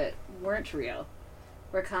replicants that weren't real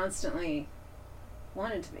were constantly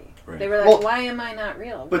wanted to be. Right. They were like, Well, why am I not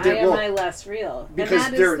real? but Why they- am well, I less real? And because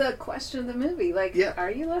that they're- is the question of the movie. Like, Yeah. are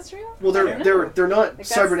you less real? Well, I don't know. they're not Like, that's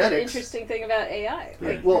the cybernetics. interesting thing about AI. Like,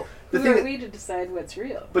 Right. Well, the who thing are that, we to decide what's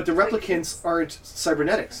real? but the Like, replicants aren't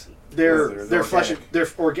cybernetics. No, They're they're flesh. organic. They're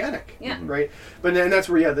organic. Yeah. Right. But then that's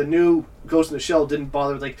where the new Ghost in the Shell didn't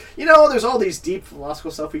bother with like there's all these deep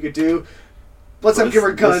philosophical stuff we could do. Let's Well, give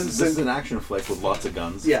her guns. This is and, an action flick with lots of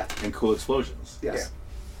guns. Yeah. And cool explosions. yes.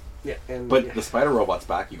 Yeah. And But the spider robot's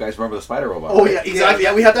back. You guys remember the spider robot? oh right? yeah, exactly.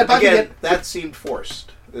 Yeah, we have that back again. that seemed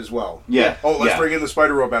forced as well. Yeah. Oh, let's yeah. bring in the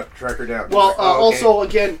spider robot to track her down. Well, Oh, okay. also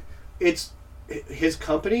again, it's his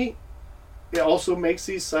company. It also makes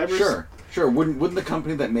these cybers. Sure. Wouldn't the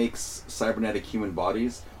company that makes cybernetic human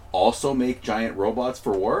bodies also make giant robots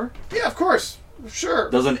for war? Yeah, of course. Sure.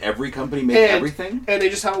 Doesn't every company make And- everything? And they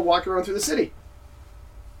just have it walk around through the city.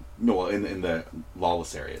 No, in the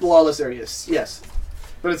lawless areas. Lawless areas, yes.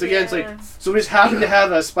 But it's again, it's Yeah. like, so we just happen to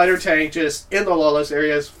have a spider tank just in the lawless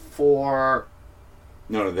areas for...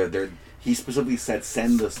 No, they're he specifically said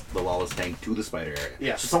send the lawless tank to the spider area.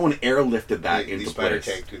 Yeah. So someone airlifted that the into spider place.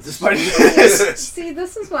 tank. To The spider See,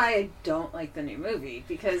 this is why I don't like the new movie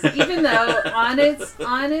because even though on its,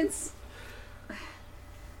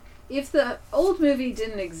 if the old movie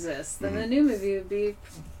didn't exist, then the new movie would be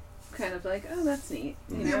kind of like, oh, that's neat.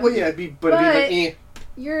 You know? Well, yeah, it'd be like,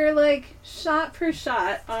 You're like shot per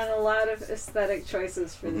shot on a lot of aesthetic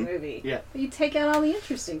choices for the movie. Yeah. But you take out all the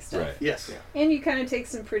interesting stuff. Right. yes. And you kind of take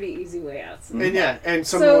some pretty easy way outs. And and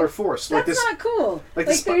some So, more force. That's Like this. not cool. like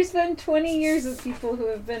Like, the there's been 20 years of people who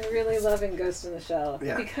have been really loving Ghost in the Shell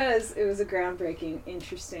Yeah. because it was a groundbreaking,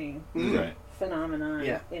 interesting Right. phenomenon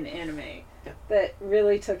Yeah. in anime Yeah. that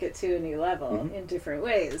really took it to a new level in different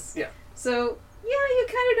ways. Yeah. So, yeah, you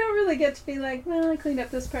kind of don't really get to be like, well, I cleaned up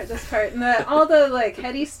this part, and all the like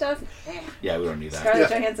heady stuff. Yeah, we don't need that. Scarlett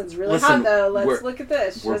Yeah. Johansson's really Listen, hot though. Let's we're- look at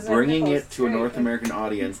this. She We're doesn't have bringing nipples. it to a Great. North American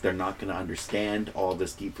audience. They're not going to understand all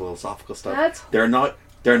this deep philosophical stuff. That's They're not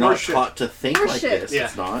horseshit. taught to think like Horseshit. this. Yeah.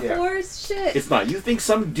 It's not. Yeah. Horse shit. It's not. You think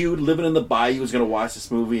some dude living in the bayou is going to watch this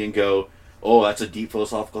movie and go, "Oh, that's a deep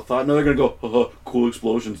philosophical thought"? No, they're going to go, "Haha, cool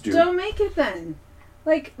explosions, dude." Don't make it then.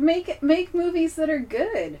 Like make movies that are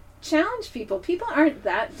good. Challenge people. People aren't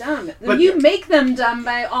that dumb. But- you make them dumb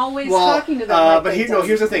by always talking to them. Like but they're here's dumb.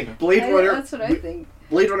 the thing. Blade Runner. That's what I think.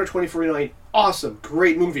 Blade Runner 2049. Awesome.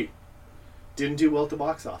 Great movie. Didn't do well at the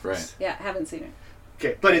box office. Right. Yeah, haven't seen it.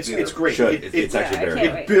 Okay, but it's great. Should. It's actually yeah, I very can't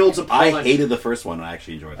good. wait. It builds upon. I hated the first one. I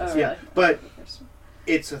actually enjoyed this. Oh, Yeah, really? but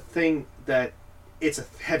it's a thing that it's a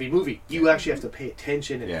heavy movie. You actually have to pay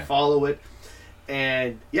attention and follow it.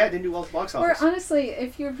 And yeah, it didn't do well at the box office. Or honestly,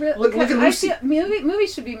 if you're really Look at Lucy. I feel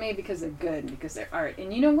movies should be made because they're good and because they're art.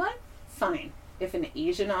 And you know what? Fine. If an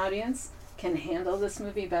Asian audience can handle this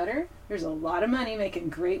movie better, there's a lot of money making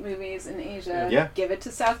great movies in Asia. Yeah. Give it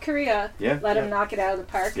to South Korea. Yeah. Let them knock it out of the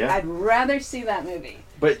park. Yeah. I'd rather see that movie.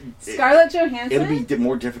 But Scarlett Johansson. it'll be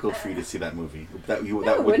more difficult for you to see that movie. That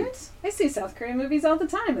it wouldn't. I see South Korean movies all the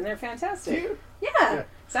time, and they're fantastic. Do you? Yeah.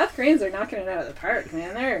 South Koreans are knocking it out of the park,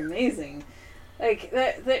 man. They're amazing. Like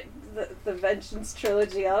the Vengeance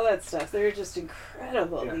trilogy, all that stuff. They're just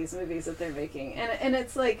incredible. Yeah. These movies that they're making, and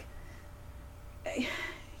it's like,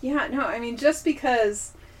 yeah, no, I mean, just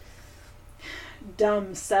because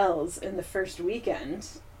dumb sells in the first weekend.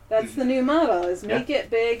 That's the new model: is make it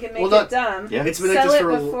big and make it dumb. Yeah. It's been Sell like this it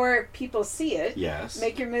for before people see it. Yes.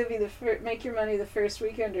 Make your movie make your money the first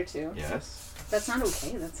weekend or two. Yes. That's not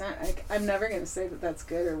okay. That's not. I'm never going to say that that's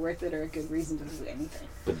good or worth it or a good reason to do anything.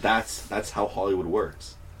 But that's how Hollywood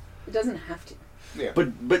works. It doesn't have to. Yeah.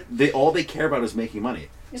 But all they care about is making money.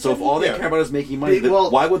 It So if doesn't- all they Yeah. care about is making money, They-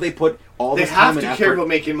 well, why would they put all They this time have and to effort? care about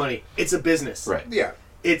making money. It's a business. Right. Yeah.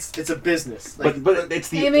 It's a business. Like, But it's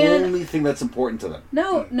the Hey, man. only thing that's important to them.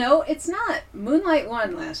 No, it's not. Moonlight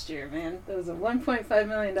won last year, man. It was a $1.5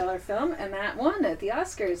 million film, and that won at the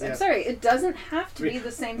Oscars. Yeah. I'm sorry, it doesn't have to be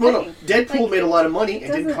the same well, thing. no. Deadpool Like, made a lot of money it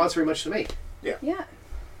and didn't doesn't- cost very much to make. Yeah.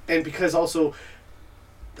 And because also,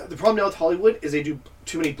 the problem now with Hollywood is they do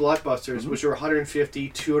too many blockbusters, which are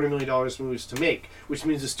 $150, $200 million movies to make, which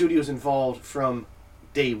means the studio's involved from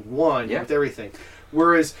day one with everything.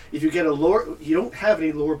 Whereas if you get you don't have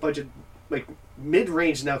any lower budget, like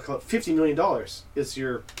mid-range now, $50 million is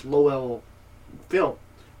your low-level film,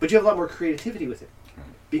 but you have a lot more creativity with it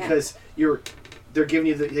because they're giving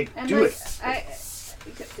you And do like,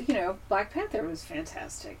 it. Black Panther was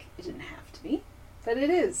fantastic. It didn't have to be, but it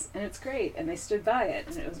is, and it's great, and they stood by it,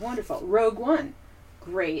 and it was wonderful. Rogue One,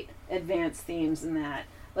 great advanced themes in that.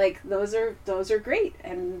 Like those are great,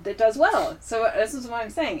 and it does well. So this is what I'm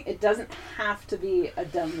saying. It doesn't have to be a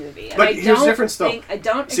dumb movie. And But I here's the don't difference, though. think, I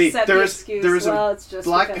don't See, accept there the is excuse. a It's just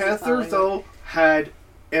Black because it's Panther Hollywood. though had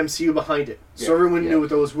MCU behind it, so Yeah. everyone knew what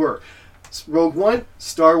those were. Rogue One,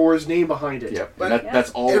 Star Wars name behind it. Yep. But And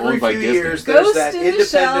that's all every owned by few Disney. years, there's Ghost that in the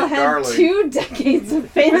Shell independent had darling. 2 decades of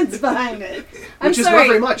fans behind it. I'm Which is sorry, not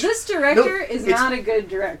very much. this director No, is it's- not a good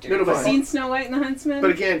director. No, no, Have but- you seen Snow White and the Huntsman?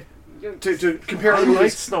 But again, to compare I the like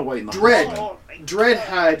movies, Snow White and the Dread. Huntsman. Dread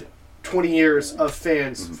had 20 years of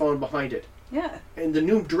fans following behind it, yeah, and the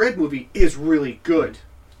new Dread movie is really good.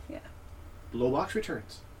 yeah. Low box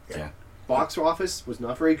returns. Yeah. Box office was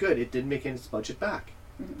not very good. It didn't make its budget back.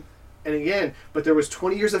 Mm-hmm. And again, but there was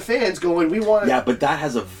 20 years of fans going, we want Yeah, but that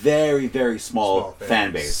has a very, very small Small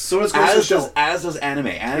fan base. So does Ghost in the Shell. As does anime.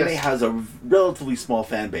 Anime Yes. has a relatively small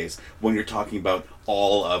fan base when you're talking about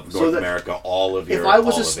all of North America, all of Europe. If I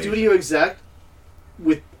was all a of studio Asia. exec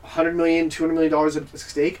with $100 million, $200 million at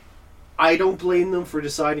stake, I don't blame them for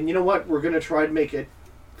deciding, you know what, we're going to try to make it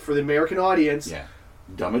for the American audience. Yeah.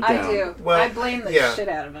 Dumb it I down. do. Well, I blame the yeah. shit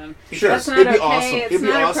out of them. Sure. That's not It'd be okay. awesome. It's It'd be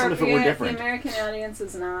not awesome if it were appropriate. different. The American audience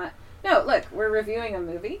is not. No, look, we're reviewing a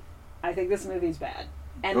movie. I think this movie's bad,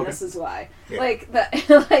 and Okay. this is why. Yeah.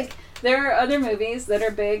 Like there are other movies that are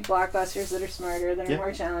big blockbusters that are smarter, that are Yeah.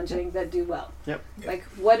 more challenging, that do well. Yep. Like,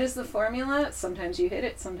 what is the formula? Sometimes you hit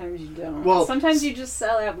it, sometimes you don't. Well, sometimes you just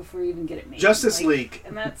sell out before you even get it made. Justice Like, League.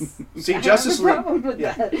 and that's See, I have Justice a League. problem with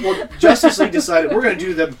Yeah. that. Well, Justice League decided we're going to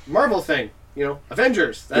do the Marvel thing.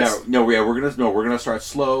 Avengers. That's, We're gonna start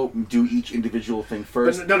slow, do each individual thing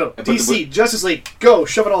first. But no. But DC, Justice League, go,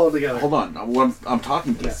 shove it all together. Hold on, I'm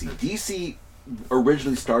talking DC. DC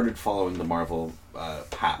originally started following the Marvel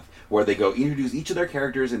path, where they go introduce each of their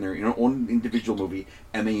characters in their own individual movie,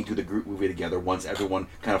 and then you do the group movie together once everyone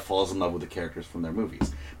kind of falls in love with the characters from their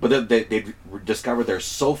movies. But they discovered they're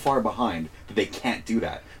so far behind that they can't do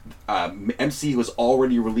that. MCU has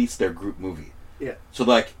already released their group movie. Yeah. So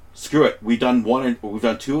screw it. We've done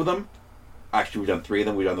 2 of them. Actually, we've done 3 of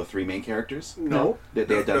them. We've done the 3 main characters. No. They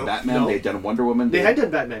had done No. Batman. No. They had done Wonder Woman. They had done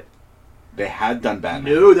Batman. They had done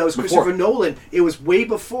Batman. No, that was Before- Christopher Nolan. It was way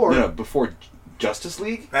before. No, before Justice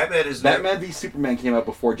League. Batman is Batman v Superman came out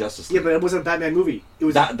before Justice Yeah, League. but it wasn't a Batman movie. It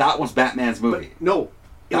was that was Batman's but movie. no.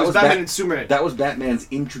 It That was was Batman Bat- and Superman. That was Batman's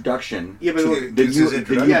introduction. Yeah, but to it the was new, his the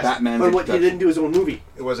introduction. new yes, Batman's but what he introduction. didn't do his own movie.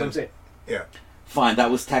 It wasn't. That's what I'm saying. Yeah. Fine, that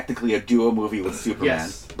was technically a duo movie with Superman.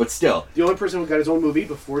 Yes. But still, The only person who got his own movie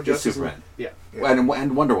before it's Justice Superman. League. Yeah.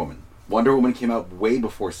 And Wonder Woman. Wonder Woman came out way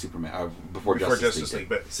before Superman, before Justice League.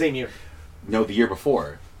 But Same year. No, the year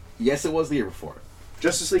before. Yes, it was the year before.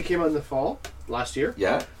 Justice League came out in the fall last year.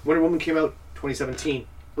 Yeah. Wonder Woman came out 2017.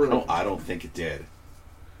 I don't think it did.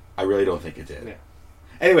 I really don't think it did. Yeah.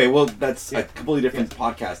 Anyway, well, that's a completely different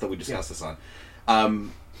podcast that we discussed this on.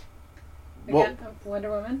 Again, Wonder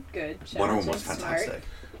Woman, good. Wonder Woman was Smart. fantastic.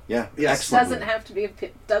 Yeah, Yes. excellent.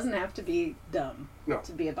 Doesn't have to be dumb No.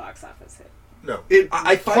 to be a box office hit. no.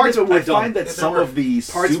 I find that some of the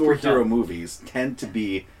Parts were superhero dumb. movies tend to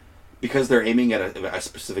be, because they're aiming at a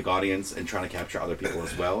specific audience and trying to capture other people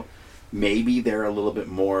as well, maybe they're a little bit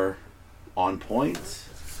more on point.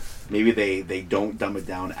 Maybe they don't dumb it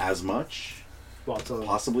down as much. Well, it's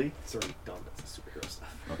Possibly. It's already dumb. It's superhero stuff.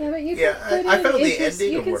 Yeah, but you Yeah, can put I in found the interest-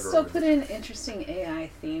 ending you of can Wonder still Woman. put in interesting AI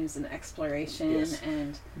themes and exploration Yes.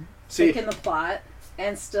 and See, think in the plot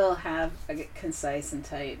and still have a concise and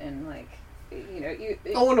tight and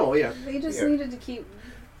oh no, yeah. they just Yeah. needed to keep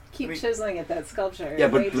chiseling at that sculpture. Yeah,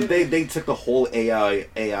 but didn't. they took the whole AI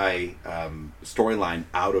storyline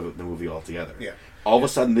out of the movie altogether. Yeah. All of a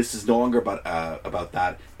sudden, this is no longer about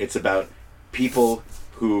that. It's about people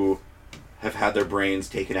who have had their brains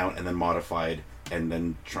taken out and then modified, and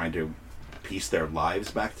then trying to piece their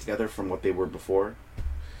lives back together from what they were before.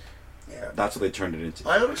 Yeah. That's what they turned it into.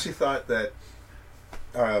 I honestly thought that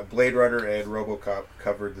Blade Runner and RoboCop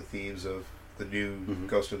covered the themes of the new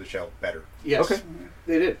Ghost in the Shell better. Yes. Okay.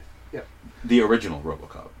 They did. The original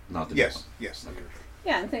RoboCop, not the new one. Yes.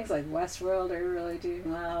 Yeah, and things like Westworld are really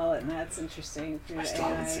doing well, and that's interesting. Through I the still AI.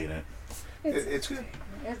 haven't seen it. It's good.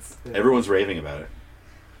 It's Everyone's raving about it.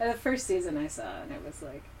 the first season I saw, and it was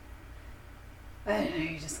like, I don't know,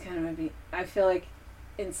 you just kind of I feel like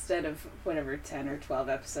instead of whatever 10 or 12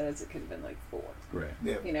 episodes, it could have been like 4. Right.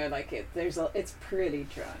 Yeah. You know, like it's pretty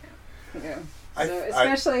drawn out. You know, I- so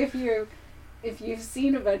especially if you've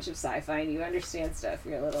seen a bunch of sci-fi and you understand stuff,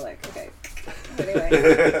 you're a little like, okay.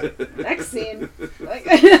 Anyway, next scene. Like,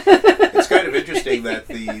 It's kind of interesting that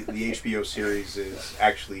the HBO series is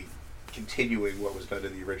actually continuing what was done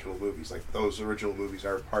in the original movies. Like, those original movies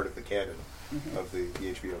are part of the canon of the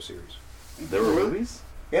HBO series. There were movies?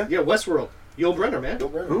 Yeah, Westworld. Yul Brynner, man.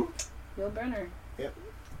 Who? Yul Brynner. Yep.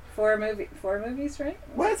 4 movies, right?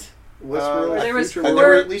 What? Westworld. There was Future And World.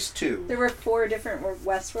 there were at least 2. There were 4 different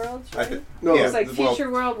Westworlds, I right? think. No, It was like Future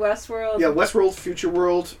World, Westworld. Yeah, Westworld, Future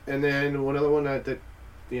World, and then one other one that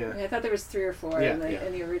yeah. I thought there was 3 or 4 Yeah,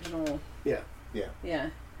 in the original. Yeah. Yeah.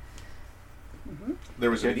 Mm-hmm. There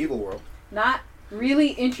was a medieval world. Not really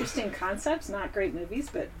interesting concepts, not great movies,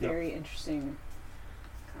 but very interesting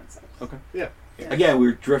concepts. Okay. Yeah. Again,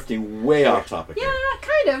 we're drifting way off topic. Yeah,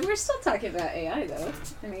 kind of. We're still talking about AI, though.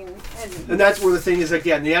 I mean, And that's where the thing is,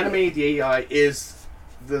 again, the anime, the AI is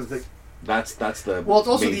the That's the well, it's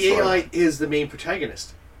also main the AI story. is the main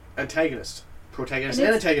protagonist, antagonist, and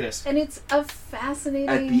antagonist. and it's a fascinating.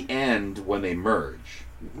 At the end when they merge.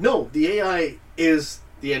 No, the AI is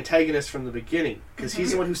the antagonist from the beginning because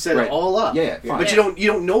he's the one who set Right. it all up. Yeah, fine. But you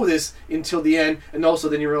don't know this until the end, and also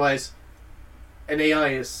then you realize an AI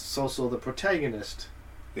is also the protagonist.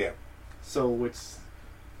 Yeah. So it's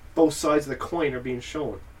both sides of the coin are being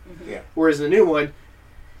shown. Yeah. Whereas in the new one,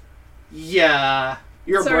 yeah,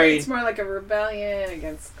 your brain. It's more like a rebellion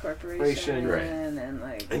against corporation, Right. and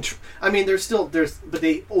like. And I mean, but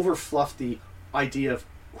they overfluff the idea of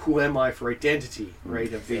who am I for identity,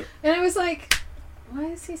 right? Of the And I was like, why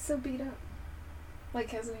is he so beat up? Like,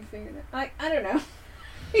 hasn't he figured it? Like, I don't know.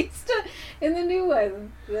 He's still in the new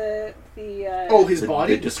one. The his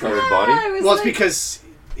body. The discarded body? I was Well, it's like, because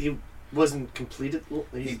he wasn't completed.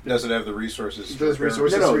 He doesn't have the resources. He does to repair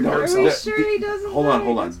resources himself. to repair Are we himself. sure he doesn't? Hold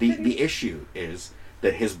on. That's The pretty- issue is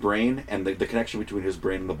that his brain and the connection between his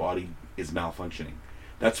brain and the body is malfunctioning.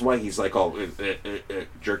 That's why he's like all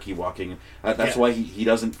jerky walking. That's why he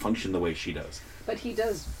doesn't function the way she does. But he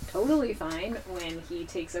does totally fine when he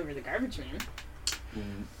takes over the garbage man.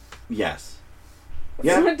 Yes. So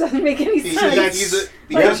Yeah. it doesn't make any sense.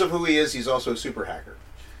 Because of who he is, he's also a super hacker.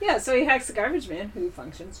 Yeah, so he hacks the garbage man, who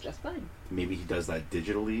functions just fine. Maybe he does that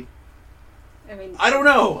digitally. I mean, I don't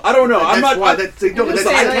know. That's I'm why not. that no, I'm but just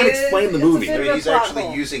I that's, saying, can't explain the it's a movie. bit I of mean, a he's plot actually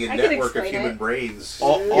hole. using a I can network of explain human it. brains.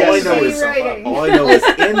 All Yes. I know Are is you writing? all I know is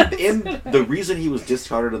in the reason he was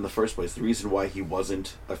discarded in the first place. The reason why he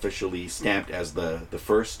wasn't officially stamped as the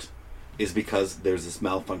first is because there's this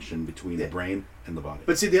malfunction between the brain and the body.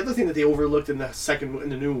 But see, the other thing that they overlooked in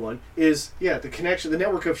the new one is the connection, the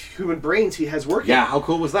network of human brains he has working. Yeah, how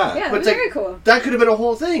cool was that? Yeah, it But was like, very cool. That could have been a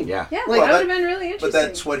whole thing. Yeah. Yeah, Like, that that- would have been really interesting. But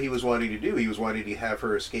that's what he was wanting to do. He was wanting to have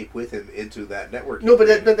her escape with him into that network. No,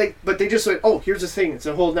 but they just said, oh, here's this thing. It's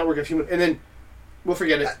a whole network of human, and then We'll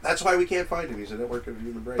forget it. That's why we can't find him. He's a network of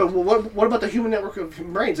human brains. But what about the human network of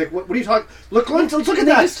human brains? Like, what are you talking? Let's look at They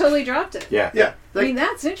that. just totally dropped it. Yeah. Yeah. I mean,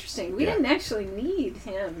 that's interesting. We Yeah. didn't actually need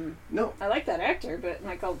him. No. I like that actor, but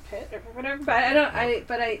Michael Pitt or whatever.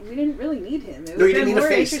 But we didn't really need him. It No, would you have didn't been need a more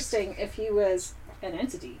face. interesting if he was an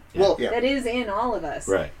entity Well, Yeah. that is in all of us.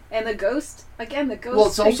 Right. And the ghost, again, the ghost Well,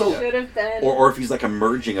 it's thing also- should have been Or if he's like a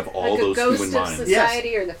merging of all like a those ghost human of minds.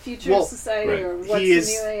 society or the future Well, of society right. or what's He the is-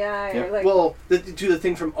 new AI yeah. or like well, do the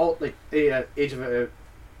thing from Age of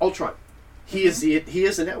Ultron. He is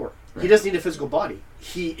the network. He Right. doesn't need a physical body.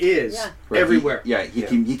 He is Yeah. Right, everywhere. He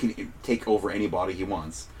can take over any body he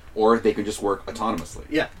wants, or they can just work autonomously.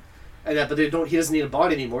 Yeah. And but they don't. He doesn't need a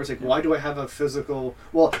body anymore. It's like, why do I have a physical?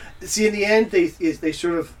 Well, see, in the end, they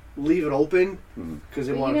sort of leave it open because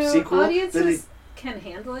they But, want you a know, sequel. audiences can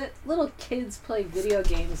handle it. Little kids play video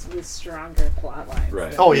games with stronger plot lines.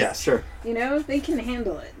 Right. Oh yeah, sure. You know, they can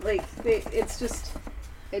handle it. Like it just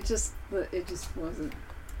wasn't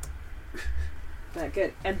that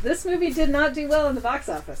good. And this movie did not do well in the box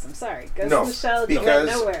office. I'm sorry. Ghost in the Shell went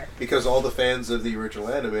nowhere. Because all the fans of the original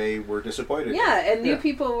anime were disappointed. Yeah, and new Yeah.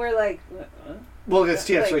 people were like, Well, it's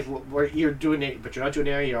Like- like where you're doing it, but you're not doing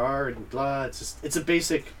AR and blah. It's a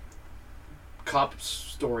basic cop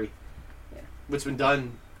story. Yeah. It's been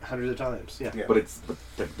done hundreds of times. Yeah. Yeah. But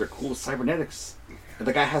they're cool cybernetics. And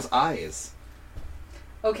the guy has eyes.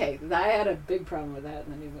 okay, I had a big problem with that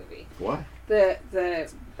in the new movie. Why?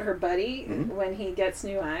 Her buddy, Mhm. when he gets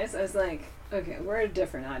new eyes, I was like, okay, we're a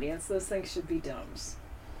different audience. Those things should be domes.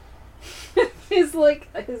 He's like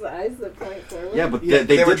his eyes that point forward. Yeah, but Yeah,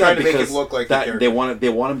 they they were did trying that to make because him look like the that character. they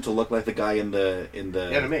want him to look like the guy in the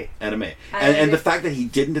Anime. And the fact that he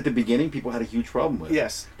didn't at the beginning, people had a huge problem with.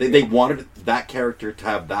 Yes. They wanted that character to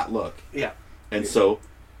have that look, Yeah. and so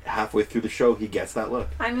halfway through the show, he gets that look.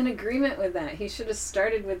 I'm in agreement with that. He should have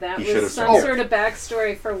started with that He should with have some started. sort of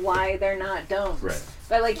backstory for why they're not domes. Right.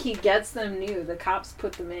 But like he gets them new. The cops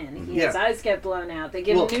put them in. His Yeah. eyes get blown out. They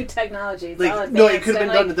give Well, him new technology. It's like, all advanced. no, it could have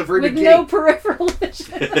and, been done at the very with beginning. no peripheral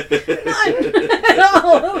vision. None at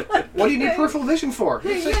all. What do you need peripheral vision for?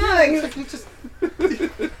 It's like, Yeah. you just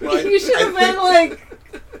Well, You should have been like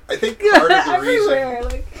I think part of the everywhere.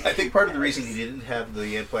 reason. Like I think part of the reason he didn't have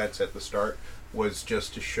the implants at the start was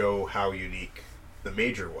just to show how unique the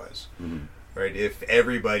Major was. Mhm. Right? If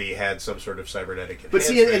everybody had some sort of cybernetic enhancement, But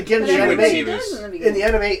see, and again, but the you would everybody see anime, does this- in the in beginning. the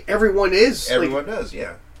anime, everyone is. everyone like, does,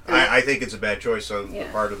 yeah. Yeah. I think it's a bad choice on Yeah. the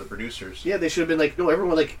part of the producers. yeah, they should have been like, no,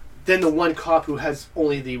 everyone like. Then the one cop who has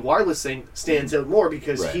only the wireless thing stands out more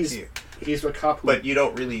because Right. he's Yeah. he's a cop who. But you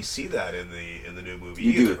don't really see that in the new movie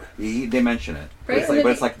You either. do. They mention it, but, Right, it's and like,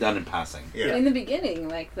 then it's like done in passing. Yeah. in the beginning,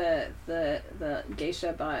 like the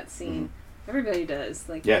geisha bot scene. Everybody does.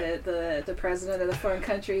 Like Yeah. the president of the foreign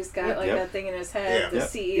country's got Yep. like Yep. that thing in his head. Yeah. The Yep.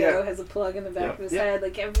 CEO Yeah. has a plug in the back Yep. of his Yep. head.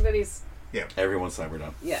 Like everybody's Everyone's cybered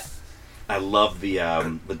up. yeah. I love the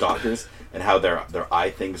doctors and how their eye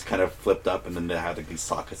things kind of flipped up, and then they had like these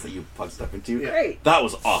sockets that you plug stuff into. Yeah. Great. That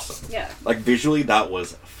was awesome. Yeah. Like visually, that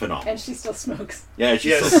was phenomenal. And she still smokes. Yeah, she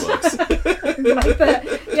Yes. still smokes. Like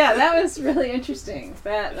that. Yeah, that was really interesting.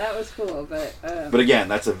 That was cool. But But again,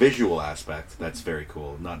 that's a visual aspect. That's very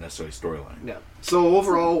cool, not necessarily storyline. yeah. So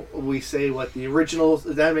overall, we say what the original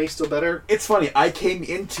the anime is still better. It's funny. I came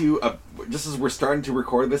into just as we're starting to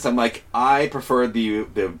record this, I'm like, I prefer the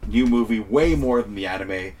new movie way more than the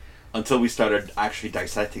anime. Until we started actually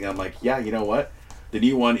dissecting, I'm like, yeah, you know what? The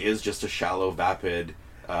new one is just a shallow, vapid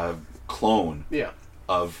clone Yeah.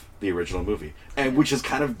 of the original movie, and which has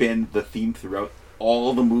kind of been the theme throughout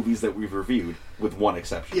all the movies that we've reviewed, with one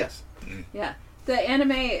exception. Yes. yeah, the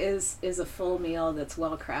anime is a full meal that's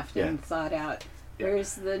well crafted Yeah. and thought out. Yeah.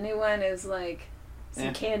 Whereas the new one is like some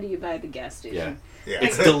Eh. candy you buy at the gas station. Yeah, Yeah.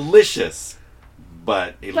 it's delicious,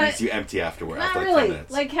 but it But leaves you empty afterward. Not after like really. 10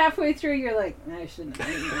 minutes. Like halfway through, you're like, I shouldn't have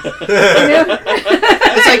eaten this. You know?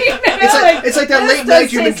 It's like it's like that this late does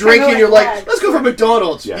night you've been taste kinda drinking. You're like, bad. let's go for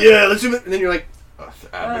McDonald's. Yeah. Yeah, let's do it. And then you're like, this is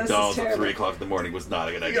McDonald's at terrible. 3 o'clock in the morning was not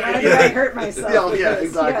a good idea. Why did I hurt myself? Yeah, with yeah, this?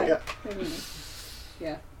 exactly, Yeah. I mean,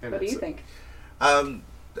 yeah. And What do that's you it. think?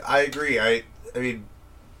 I agree. I mean,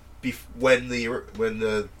 when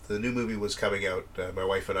the new movie was coming out, my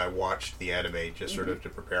wife and I watched the anime just sort of to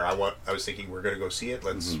prepare. I was thinking we're going to go see it.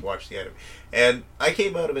 Let's watch the anime, and I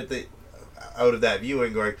came out of that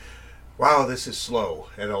viewing going, "Wow, this is slow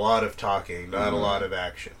and a lot of talking, not a lot of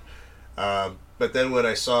action." But then when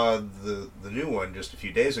I saw the new one just a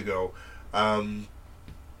few days ago,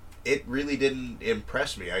 it really didn't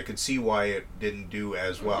impress me. I could see why it didn't do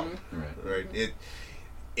as well. Right?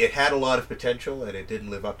 It had a lot of potential, and it didn't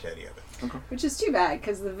live up to any of it. Which is too bad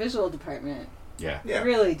because the visual department Yeah.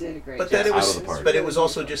 really did a great But job. then it was Really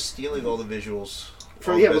also just stealing all the visuals.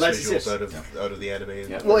 From all yeah, the well best that's visuals it. out of the anime. In the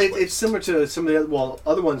Well, first place. it's similar to some of the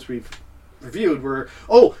other ones we've reviewed where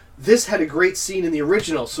this had a great scene in the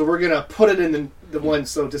original, so we're gonna put it in the one.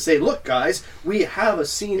 So to say, look, guys, we have a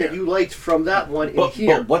scene that you liked from that one in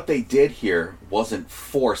here. But what they did here wasn't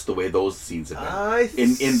forced the way those scenes have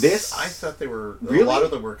been. In this, I thought they were Really? a lot of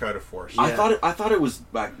them were kind of forced. I thought it was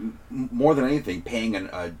more than anything paying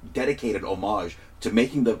a dedicated homage to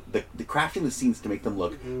making the crafting the scenes to make them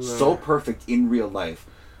look so perfect in real life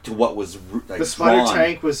to what was like the spider drawn.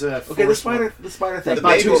 tank was Okay, the spider thing. The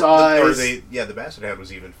Batu's eyes. The Basset Hound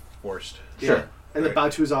was even forced. Sure. Yeah. And the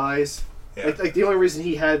Batu's eyes. Yeah. Like the only reason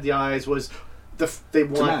he had the eyes was they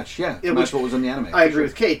want To match, it match was, what was in the anime. I agree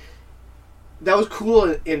with Kate. That was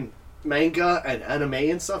cool in manga and anime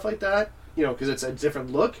and stuff like that, because it's a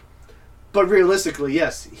different look. But realistically,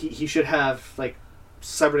 yes, he should have like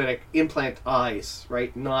cybernetic implant eyes,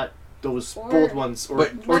 right? Not those bold ones, or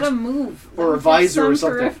What a move! or a visor or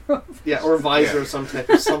Some something. peripheral- Yeah, or a visor or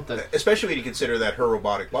something. Something. Especially when you consider that her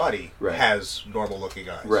robotic body Right. has normal looking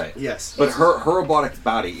eyes. Right. Yes. But her robotic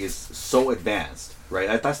body is so advanced,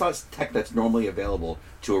 right? That's not tech that's normally available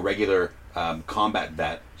to a regular combat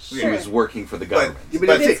vet Sure. who is working for the government.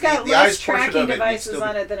 But It's got the less eyes portion tracking of it devices still be-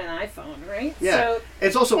 on it than an iPhone, right? Yeah. So,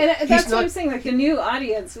 It's also and he's that's what not. I'm saying. Like the new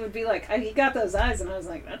audience would be like, he got those eyes, and I was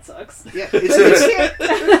like, that sucks. Yeah, But it's, you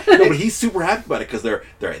can't- No, but he's super happy about it because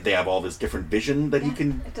they have all this different vision that you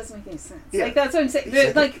can. It doesn't make any sense. Yeah. Like that's what I'm saying.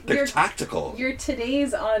 They're tactical. Your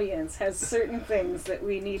today's audience has certain things that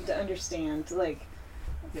we need to understand. Like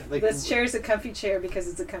this chair's a comfy chair because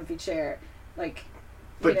it's a comfy chair. Like.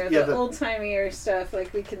 But, The old-timey stuff,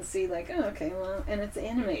 like, we can see, like, oh, okay, well, and it's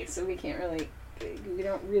anime, so we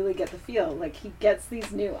don't really get the feel. Like, he gets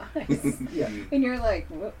these new eyes. Yeah. And you're like,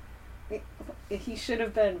 well, he should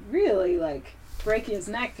have been really, like, breaking his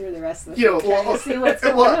neck through the rest of the film, trying to see what's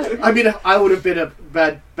going on. I mean, I would have been a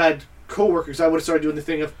bad co-worker because I would have started doing the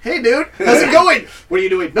thing of, hey, dude, how's it going? What are you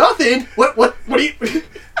doing? Nothing. What are you...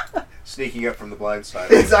 Sneaking up from the blind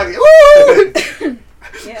side. Exactly. Woo!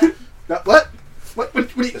 Yeah. What? What are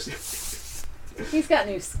you... He's got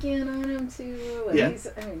new skin on him, too. And Yeah.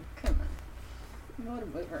 I mean, come on. What a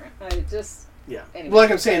mover. Yeah. Anyway, Well,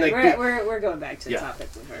 like I'm saying, like... we're going back to the Yeah. topic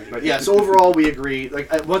we've already. But yeah, so overall we agree.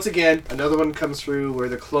 Like once again, another one comes through where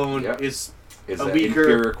the clone Yeah. is Is a that weaker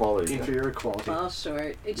inferior quality. inferior quality. Fall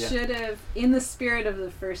short. It Yeah. should have, in the spirit of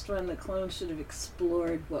the first one, the clone should have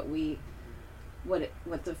explored what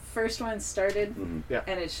the first one started, Mhm. Yeah.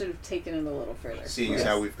 and it should have taken it a little further. Seeing as Yes.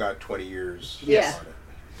 how we've got 20 years Yes. on it.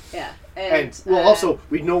 Yeah, And well, also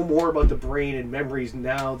we know more about the brain and memories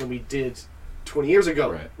now than we did 20 years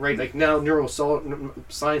ago, Right. Like now,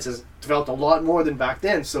 neuroscience has developed a lot more than back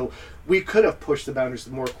then, so we could have pushed the boundaries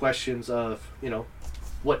to more questions of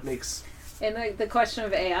what makes. And the question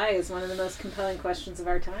of AI is one of the most compelling questions of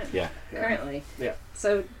our time. Yeah. Currently. Yeah.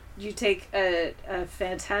 So you take a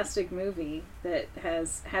fantastic movie that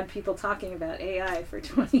has had people talking about AI for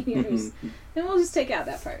 20 years, and we'll just take out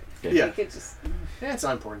that part. Yeah. We could just. Yeah, it's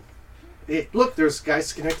not important. Look, there's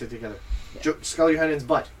guys connected together. Scarlett Johansson's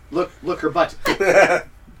butt. Look her butt.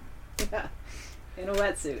 Yeah. In a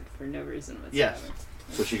wetsuit for no reason whatsoever. Yeah.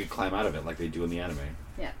 So she could climb out of it like they do in the anime.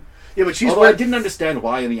 Yeah. Yeah, but she's. Although I didn't understand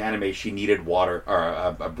why in the anime she needed water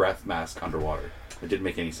or a breath mask underwater. It didn't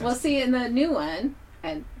make any sense. Well, see, in the new one,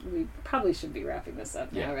 and we probably should be wrapping this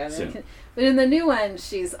up now, Yeah, rather soon. than, but in the new one,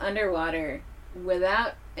 she's underwater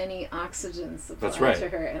without any oxygen supply That's right, to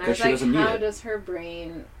her, and I 'cause was she like, doesn't need how it. does her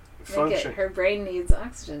brain make Function. it? Her brain needs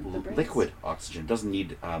oxygen. The brain's- Liquid oxygen doesn't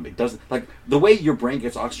need. It doesn't like the way your brain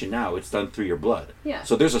gets oxygen now. It's done through your blood. Yeah.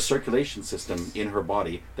 So there's a circulation system in her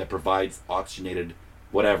body that provides oxygenated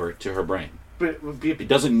whatever to her brain. But it would be. It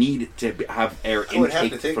doesn't need to have air I would have to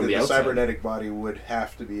intake think from that the the outside. cybernetic body would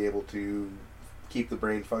have to be able to keep the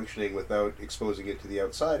brain functioning without exposing it to the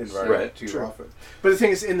outside environment Right. too True. often. But the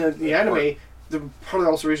thing is, in the anime, the part of the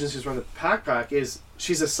also reason she's running the pack is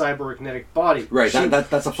she's a cyberkinetic body. Right. She,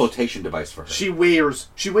 That's a flotation device for her. she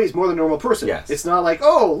weighs more than a normal person. Yes. It's not like,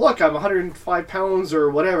 oh, look, I'm 105 pounds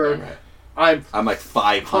or whatever. Right. I'm I'm like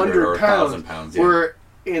 500 or 1,000 pounds. Yeah. Where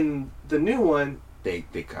in the new one, They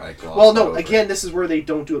kind of gloss well, that no, over. again, this is where they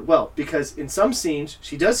don't do it well because in some scenes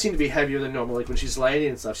she does seem to be heavier than normal. Like when she's landing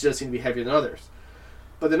and stuff, she does seem to be heavier than others.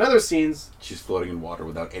 But in other scenes, she's floating in water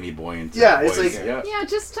without any buoyancy. Yeah, it's buoyancy. like- Yeah,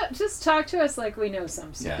 just talk to us like we know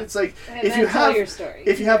some stuff. Yeah. it's like And if then you tell have your story.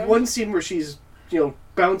 if you have know? one scene where she's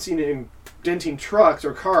bouncing and denting trucks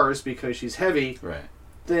or cars because she's heavy, Right.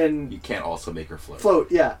 then You can't also make her float.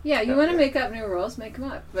 float. Yeah. Yeah, you Yeah, want to yeah. make up new rules, make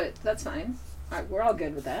them up, but that's fine. we're all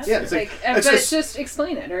good with that. Yeah, it's it's but just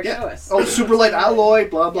explain it or show us. Oh, super light alloy,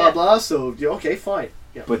 blah blah blah. So okay, fine.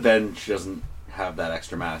 Yeah. But then she doesn't have that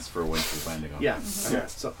extra mass for when she's landing on. Yeah. Yeah.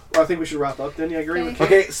 So I think we should wrap up. Then you agree with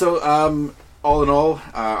Okay, so all in all,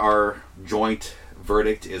 our joint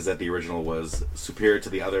verdict is that the original was superior to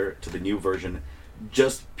the new version,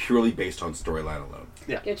 just purely based on storyline alone.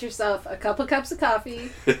 Yeah. Get yourself a couple cups of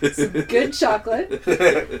coffee, some good chocolate,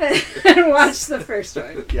 and watch the first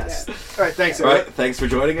one. Yes. Yeah. All right. Thanks. All right. Thanks for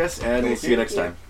joining us, and we'll see you next time.